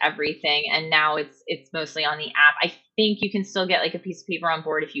and everything. And now it's mostly on the app. I think you can still get like a piece of paper on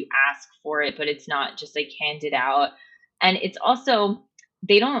board if you ask for it, but it's not just like handed out. And it's also,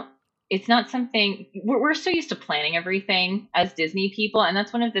 it's not something, we're so used to planning everything as Disney people. And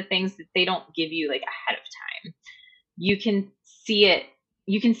that's one of the things that they don't give you like ahead of time. You can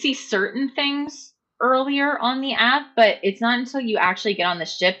see certain things earlier on the app, but it's not until you actually get on the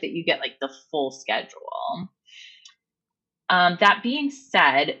ship that you get like the full schedule. That being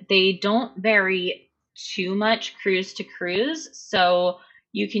said, they don't vary too much cruise to cruise. So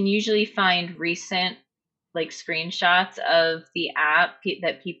you can usually find recent like screenshots of the app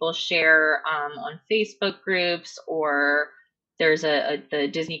that people share on Facebook groups, or there's the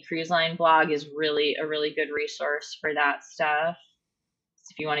Disney Cruise Line blog is really a really good resource for that stuff.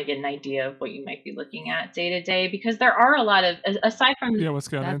 So if you want to get an idea of what you might be looking at day to day, because there are a lot of, aside from what's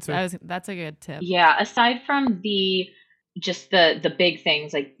going into that's a good tip. Yeah, aside from the big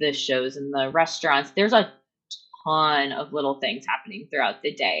things like the shows and the restaurants, there's a ton of little things happening throughout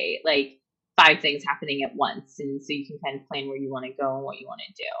the day, like 5 things happening at once, and so you can kind of plan where you want to go and what you want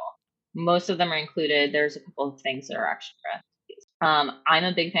to do. Most of them are included. There's a couple of things that are extra. I'm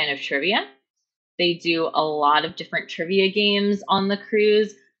a big fan of trivia. They do a lot of different trivia games on the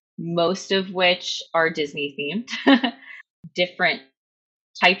cruise, most of which are Disney themed. Different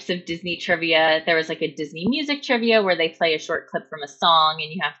types of Disney trivia. There was like a Disney music trivia where they play a short clip from a song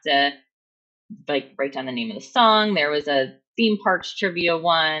and you have to like write down the name of the song. There was a theme parks trivia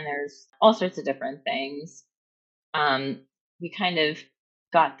one. There's all sorts of different things. We kind of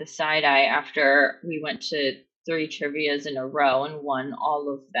got the side eye after we went to 3 trivias in a row and won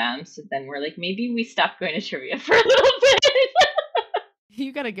all of them. So then we're like, maybe we stop going to trivia for a little bit.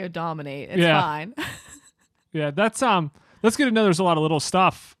 You gotta go dominate. It's Yeah. fine. Yeah, that's good to know there's a lot of little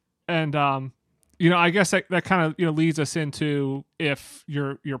stuff. And I guess that kind of leads us into if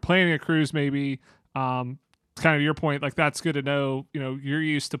you're planning a cruise, maybe kind of your point, like that's good to know. You're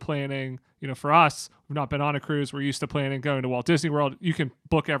used to planning. For us, we've not been on a cruise. We're used to planning going to Walt Disney World. You can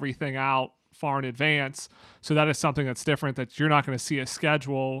book everything out far in advance, so that is something that's different. That you're not going to see a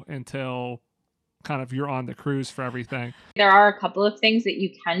schedule until kind of you're on the cruise for everything. There are a couple of things that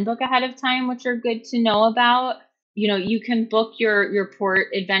you can book ahead of time, which are good to know about. You can book your port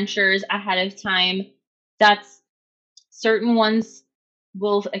adventures ahead of time. That's certain ones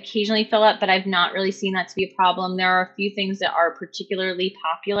will occasionally fill up, but I've not really seen that to be a problem. There are a few things that are particularly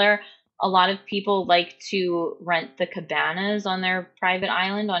popular. A lot of people like to rent the cabanas on their private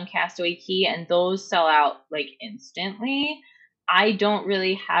island on Castaway Cay, and those sell out like instantly. I don't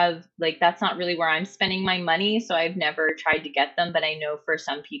really have, like, that's not really where I'm spending my money, so I've never tried to get them, but I know for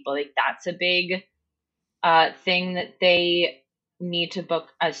some people, like, that's a big thing that they need to book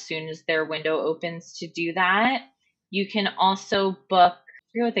as soon as their window opens to do that. You can also book,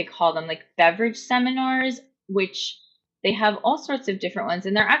 I forget what they call them, like beverage seminars, which they have all sorts of different ones,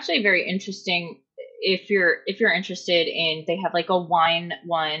 and they're actually very interesting. If you're interested in, they have like a wine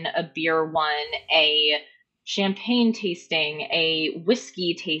one, a beer one, a champagne tasting, a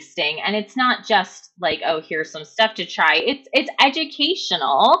whiskey tasting, and it's not just like, oh, here's some stuff to try. It's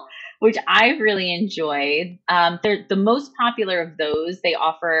educational, which I've really enjoyed. They're the most popular of those. They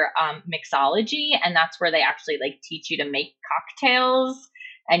offer mixology, and that's where they actually like teach you to make cocktails,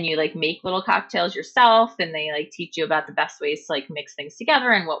 and you like make little cocktails yourself, and they like teach you about the best ways to like mix things together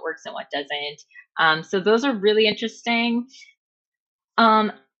and what works and what doesn't. So those are really interesting.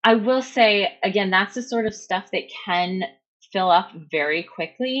 I will say, again, that's the sort of stuff that can fill up very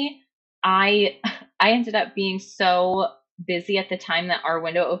quickly. I ended up being so busy at the time that our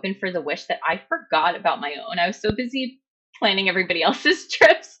window opened for the Wish that I forgot about my own. I was so busy planning everybody else's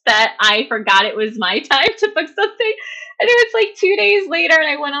trips that I forgot it was my time to book something. And it was like 2 days later and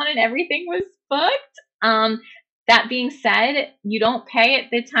I went on and everything was booked. That being said, you don't pay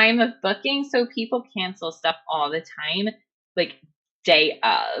at the time of booking, so people cancel stuff all the time, like day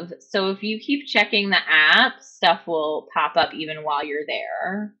of. So if you keep checking the app, stuff will pop up even while you're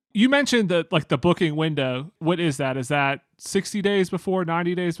there. You mentioned the booking window. What is that? Is that 60 days before,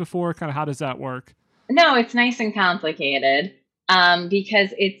 90 days before? Kind of how does that work? No, it's nice and complicated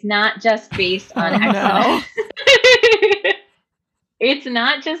because it's not just based on no. It's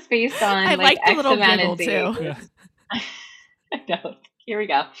not just based on I like the X little amount giggle of days. too. Yeah. No, here we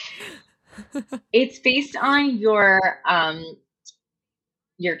go. It's based on your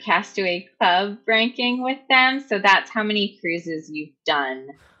Castaway Club ranking with them. So that's how many cruises you've done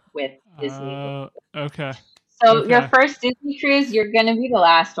with Disney. Okay. So Okay. your first Disney cruise, you're going to be the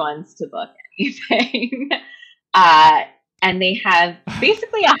last ones to book anything. And they have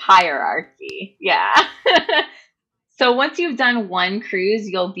basically a hierarchy. Yeah. So once you've done one cruise,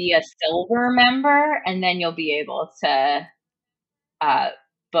 you'll be a silver member, and then you'll be able to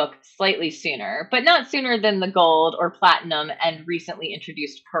book slightly sooner, but not sooner than the gold or platinum and recently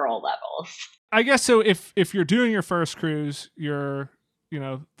introduced pearl levels. I guess so. If you're doing your first cruise, you're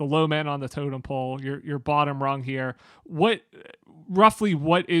the low man on the totem pole, your bottom rung here. What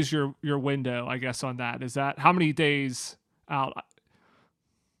is your window, I guess, on that? Is that how many days out?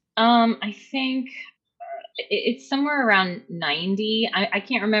 I think it's somewhere around 90. I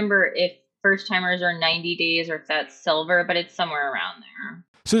can't remember if first timers are 90 days or if that's silver, but it's somewhere around there.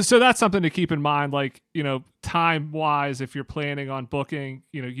 So that's something to keep in mind, like, time wise, if you're planning on booking,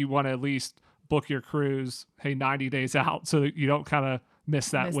 you want to at least book your cruise, 90 days out, so that you don't kind of miss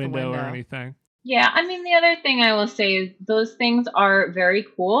that window or anything. Yeah, I mean, the other thing I will say is those things are very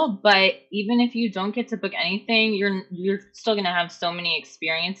cool, but even if you don't get to book anything, you're still going to have so many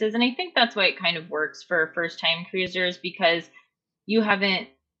experiences. And I think that's why it kind of works for first-time cruisers, because you haven't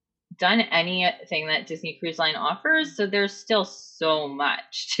done anything that Disney Cruise Line offers, so there's still so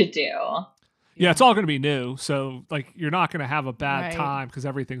much to do. Yeah, it's all going to be new, so like you're not going to have a bad Right. time because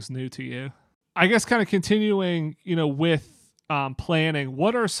everything's new to you. I guess kind of continuing, with planning,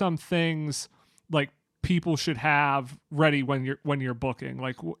 what are some things like people should have ready when you're booking?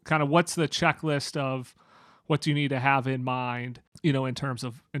 Like kind of what's the checklist of what do you need to have in mind, in terms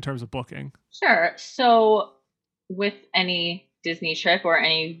of booking? Sure. So with any Disney trip or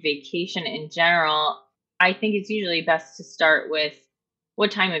any vacation in general, I think it's usually best to start with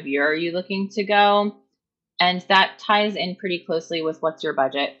what time of year are you looking to go? And that ties in pretty closely with what's your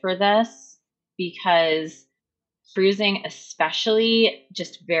budget for this, because cruising especially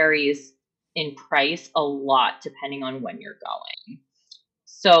just varies in price a lot depending on when you're going.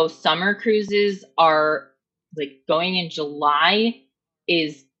 So summer cruises are like going in July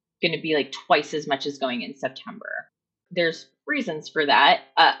is going to be like twice as much as going in September. There's reasons for that,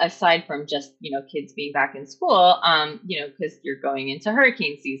 aside from just, kids being back in school, because you're going into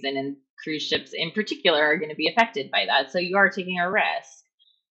hurricane season and cruise ships in particular are going to be affected by that. So you are taking a risk.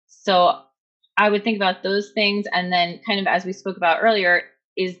 So I would think about those things. And then kind of as we spoke about earlier,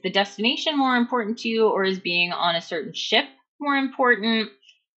 is the destination more important to you, or is being on a certain ship more important?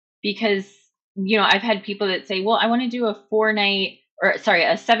 Because, I've had people that say, well, I want to do a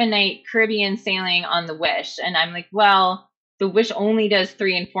 7-night Caribbean sailing on the Wish. And I'm like, well, the Wish only does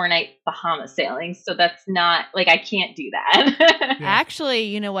 3 and 4 night Bahamas sailings. So that's not like, I can't do that. Yeah. Actually,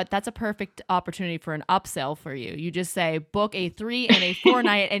 you know what? That's a perfect opportunity for an upsell for you. You just say book a 3 and a 4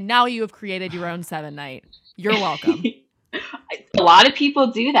 night, and now you have created your own 7-night. You're welcome. A lot of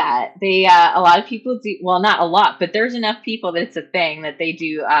people do that. A lot of people do. Well, not a lot, but there's enough people that it's a thing that they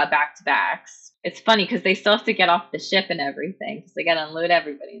do back to backs. It's funny because they still have to get off the ship and everything because they got to unload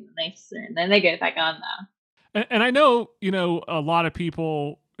everybody in the night, and then they get back on them. And I know, a lot of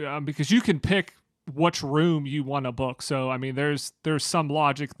people, because you can pick which room you want to book. So, I mean, there's some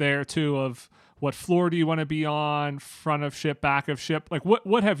logic there too of what floor do you want to be on, front of ship, back of ship. Like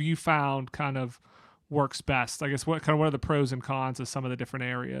what have you found kind of works best? I guess what are the pros and cons of some of the different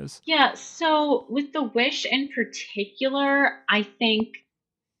areas? Yeah. So with the Wish in particular, I think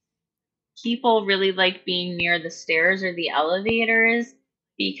people really like being near the stairs or the elevators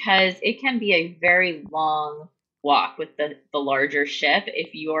because it can be a very long walk with the larger ship. If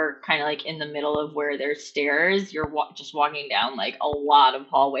you're kind of like in the middle of where there's stairs, you're just walking down like a lot of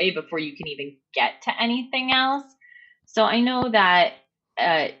hallway before you can even get to anything else. So I know that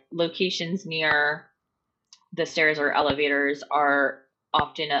locations near the stairs or elevators are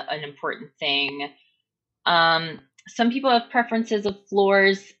often an important thing. Some people have preferences of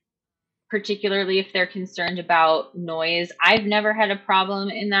floors, particularly if they're concerned about noise. I've never had a problem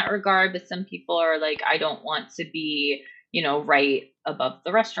in that regard, but some people are like, I don't want to be, right above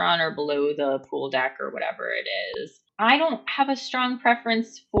the restaurant or below the pool deck or whatever it is. I don't have a strong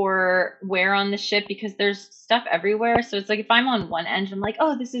preference for where on the ship because there's stuff everywhere. So it's like if I'm on one end, I'm like,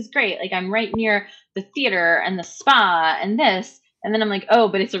 oh, this is great. Like I'm right near the theater and the spa and this. And then I'm like, oh,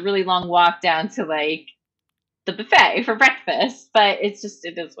 but it's a really long walk down to like the buffet for breakfast. But it is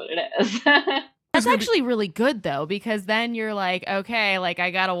what it is. That's actually really good though, because then you're like, okay, like I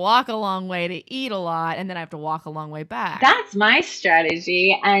got to walk a long way to eat a lot, and then I have to walk a long way back. That's my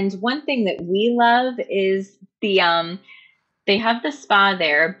strategy. And one thing that we love is they have the spa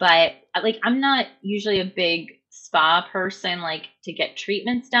there, but like I'm not usually a big spa person, like to get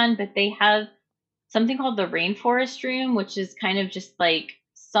treatments done, but they have something called the Rainforest Room, which is kind of just like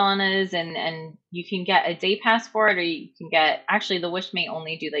saunas, and you can get a day pass for it, or you can get, actually the Wish may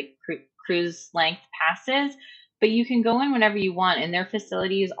only do like cruise length passes, but you can go in whenever you want, and their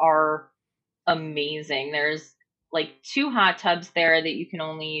facilities are amazing. There's like 2 hot tubs there that you can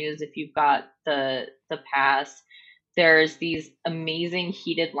only use if you've got the pass. There's these amazing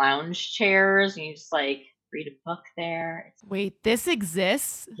heated lounge chairs, and you just like read a book there. Wait, this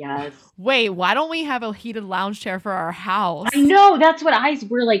exists? Yes. Wait, why don't we have a heated lounge chair for our house? I know, that's what I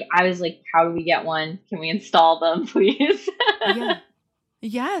was like, how do we get one? Can we install them, please? Yeah.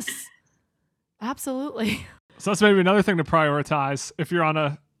 Yes. Absolutely. So that's maybe another thing to prioritize if you're on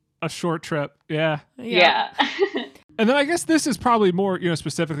a short trip. Yeah. Yeah. And then I guess this is probably more,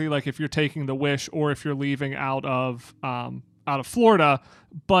 specifically like if you're taking the Wish or if you're leaving out of Florida,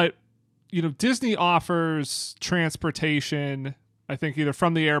 but Disney offers transportation, I think either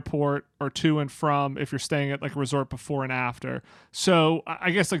from the airport or to and from if you're staying at like a resort before and after. So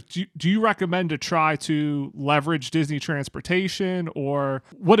I guess like do you recommend to try to leverage Disney transportation, or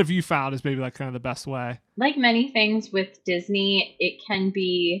what have you found is maybe like kind of the best way? Like many things with Disney, it can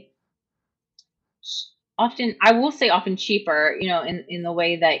be often cheaper, in the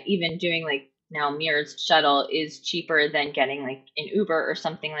way that even doing like now Mir's shuttle is cheaper than getting like an Uber or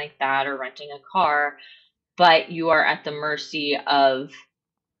something like that, or renting a car, but you are at the mercy of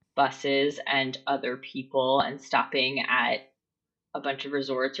buses and other people and stopping at a bunch of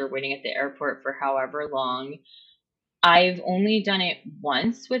resorts or waiting at the airport for however long. I've only done it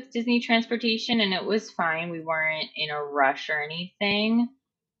once with Disney Transportation and it was fine. We weren't in a rush or anything.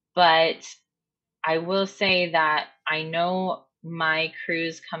 But I will say that I know my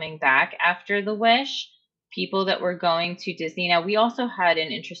cruise coming back after the Wish, people that were going to Disney. Now, we also had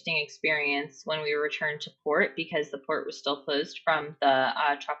an interesting experience when we returned to port because the port was still closed from the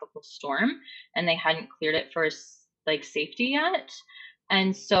tropical storm and they hadn't cleared it for like safety yet.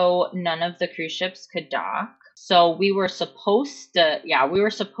 And so none of the cruise ships could dock. So we were supposed to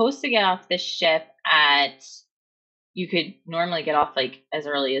get off the ship at, you could normally get off like as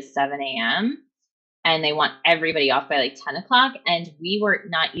early as 7 a.m. and they want everybody off by like 10 o'clock. And we were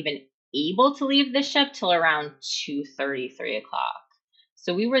not even able to leave the ship till around 2:30, 3 o'clock.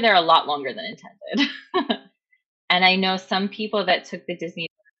 So we were there a lot longer than intended. And I know some people that took the Disney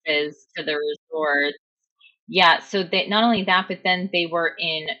buses to the resort. Yeah, so they not only that, but then they were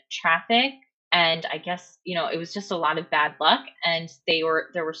in traffic and I guess, it was just a lot of bad luck and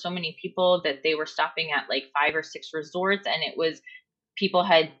there were so many people that they were stopping at like 5 or 6 resorts and it was people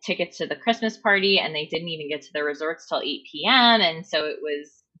had tickets to the Christmas party and they didn't even get to the resorts till 8 p.m. And so it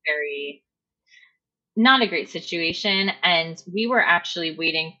was very not a great situation. And we were actually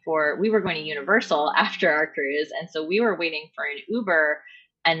we were going to Universal after our cruise. And so we were waiting for an Uber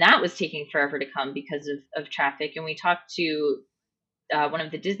and that was taking forever to come because of traffic. And we talked to one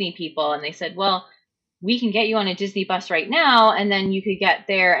of the Disney people and they said, well, we can get you on a Disney bus right now. And then you could get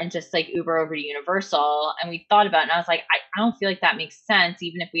there and just like Uber over to Universal. And we thought about it and I was like, I don't feel like that makes sense,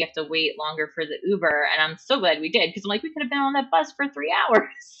 even if we have to wait longer for the Uber. And I'm so glad we did because I'm like, we could have been on that bus for 3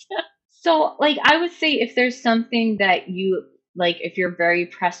 hours. So like, I would say if there's something that you like, if you're very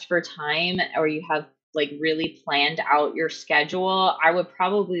pressed for time or you have like really planned out your schedule, I would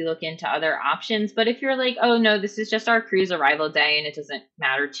probably look into other options. But if you're like, oh no, this is just our cruise arrival day and it doesn't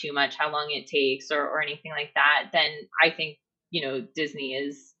matter too much how long it takes or anything like that, then I think, Disney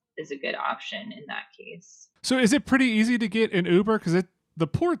is a good option in that case. So is it pretty easy to get an Uber? Because the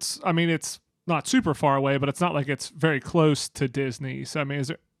ports, I mean, it's not super far away, but it's not like it's very close to Disney. So I mean,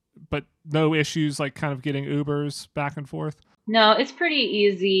 but no issues like kind of getting Ubers back and forth? No, it's pretty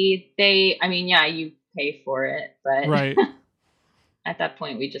easy. You pay for it, but right. At that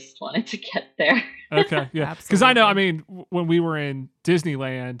point we just wanted to get there. Okay, yeah, because I know, I mean, when we were in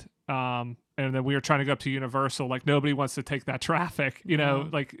Disneyland and then we were trying to go up to Universal, like nobody wants to take that traffic,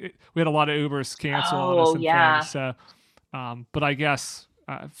 like we had a lot of Ubers cancel on us and things, so but I guess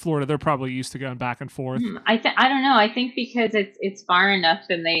Florida, they're probably used to going back and forth. I don't know, I think because it's far enough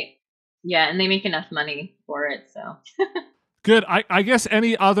and they make enough money for it, so good. I guess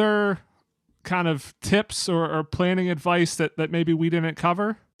any other kind of tips or planning advice that maybe we didn't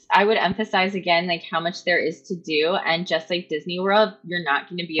cover? I would emphasize again, like how much there is to do. And just like Disney World, you're not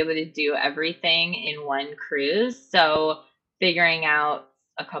going to be able to do everything in one cruise. So figuring out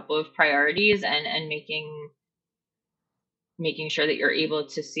a couple of priorities and making sure that you're able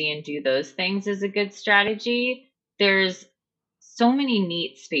to see and do those things is a good strategy. There's so many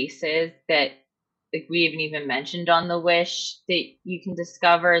neat spaces that like we haven't even mentioned on the Wish that you can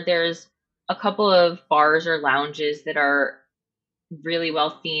discover. There's a couple of bars or lounges that are really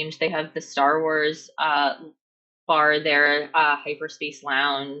well themed. They have the Star Wars bar there, Hyperspace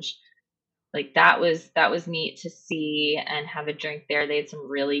Lounge. Like that was neat to see and have a drink there. They had some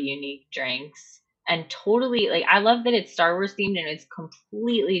really unique drinks and totally like I love that it's Star Wars themed and it's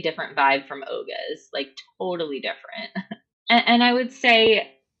completely different vibe from Oga's, like totally different. and I would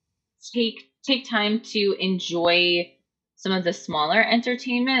say take time to enjoy some of the smaller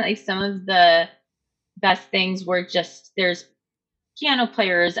entertainment. Like some of the best things were just there's piano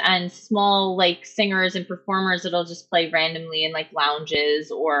players and small like singers and performers that'll just play randomly in like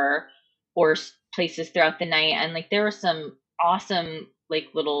lounges or places throughout the night. And like there were some awesome like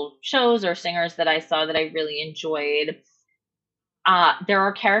little shows or singers that I saw that I really enjoyed. There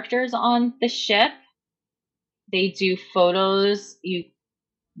are characters on the ship. They do photos. You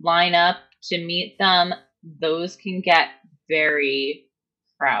line up to meet them. Those can get very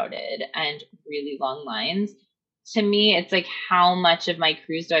crowded and really long lines. To me, it's like how much of my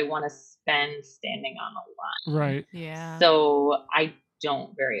cruise do I want to spend standing on a line? Right. Yeah. So I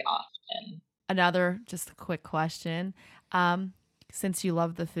don't very often. Another just a quick question. Since you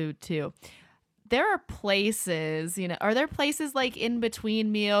love the food too, there are places, are there places like in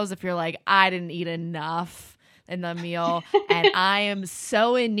between meals if you're like, I didn't eat enough in the meal and I am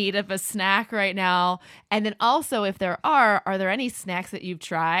so in need of a snack right now? And then also if there are there any snacks that you've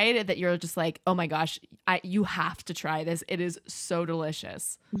tried that you're just like, oh my gosh, you have to try this. It is so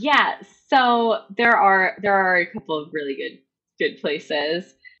delicious. Yeah. So there are a couple of really good good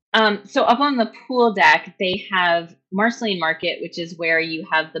places. So up on the pool deck, they have Marceline Market, which is where you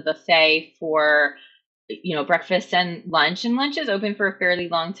have the buffet for, breakfast and lunch. And lunch is open for a fairly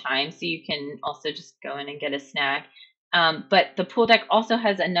long time, so you can also just go in and get a snack. But the pool deck also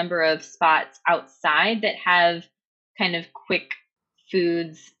has a number of spots outside that have kind of quick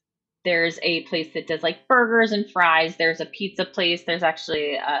foods. There's a place that does like burgers and fries. There's a pizza place. There's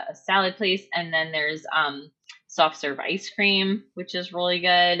actually a salad place. And then there's soft serve ice cream, which is really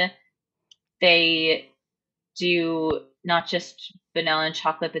good. They do not just vanilla and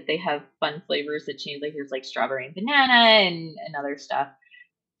chocolate, but they have fun flavors that change. Like there's like strawberry and banana and other stuff.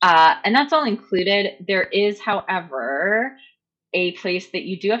 And that's all included. There is, however, a place that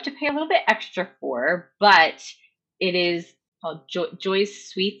you do have to pay a little bit extra for, but it is called Joy's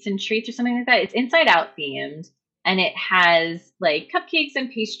Sweets and Treats or something like that. It's Inside Out themed, and it has like cupcakes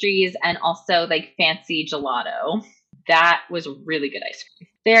and pastries and also like fancy gelato. That was really good ice cream.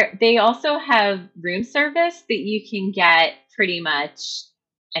 They also have room service that you can get pretty much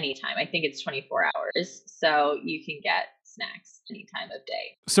anytime. I think it's 24 hours, so you can get snacks any time of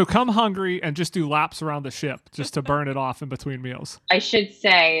day. So come hungry and just do laps around the ship just to burn it off in between meals. I should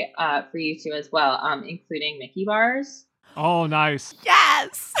say for you too as well, including Mickey bars. Oh, nice.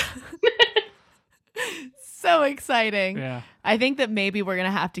 Yes. So exciting. Yeah. I think that maybe we're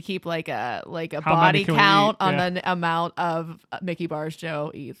gonna have to keep like a How body many can we count eat? on Yeah. the amount of Mickey bars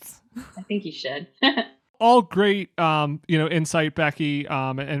Joe eats. I think you should. All great, insight, Becky,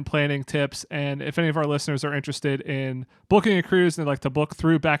 and planning tips. And if any of our listeners are interested in booking a cruise and they'd like to book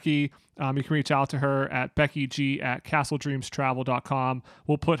through Becky, you can reach out to her at BeckyG@CastleDreamsTravel.com.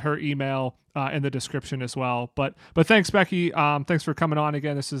 We'll put her email in the description as well. But thanks, Becky. Thanks for coming on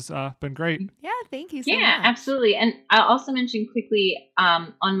again. This has been great. Yeah, thank you so Yeah, much. absolutely. And I'll also mention quickly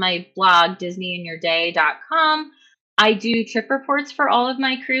on my blog, DisneyInYourDay.com, I do trip reports for all of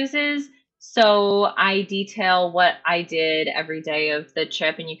my cruises. So I detail what I did every day of the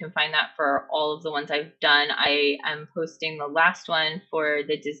trip, and you can find that for all of the ones I've done. I am posting the last one for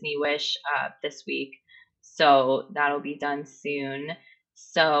the Disney Wish this week. So that'll be done soon.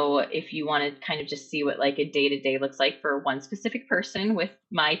 So if you want to kind of just see what like a day-to-day looks like for one specific person with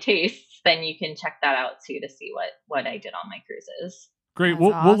my tastes, then you can check that out too to see what I did on my cruises. Great.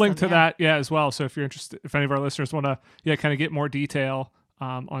 That's We'll link to awesome, that as well. So if you're interested, if any of our listeners want to kind of get more detail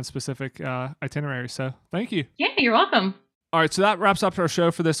on specific itineraries. So thank you. Yeah, you're welcome. All right, so that wraps up our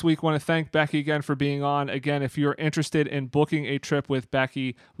show for this week. Want to thank Becky again for being on. Again, if you're interested in booking a trip with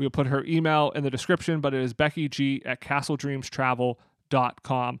Becky, we'll put her email in the description, but it is BeckyG@CastleDreamsTravel.com.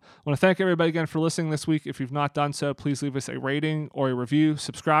 I want to thank everybody again for listening this week. If you've not done so, please leave us a rating or a review.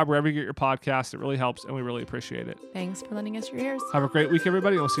 Subscribe wherever you get your podcast. It really helps, and we really appreciate it. Thanks for lending us your ears. Have a great week,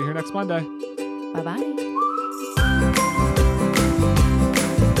 everybody. We'll see you here next Monday. Bye-bye.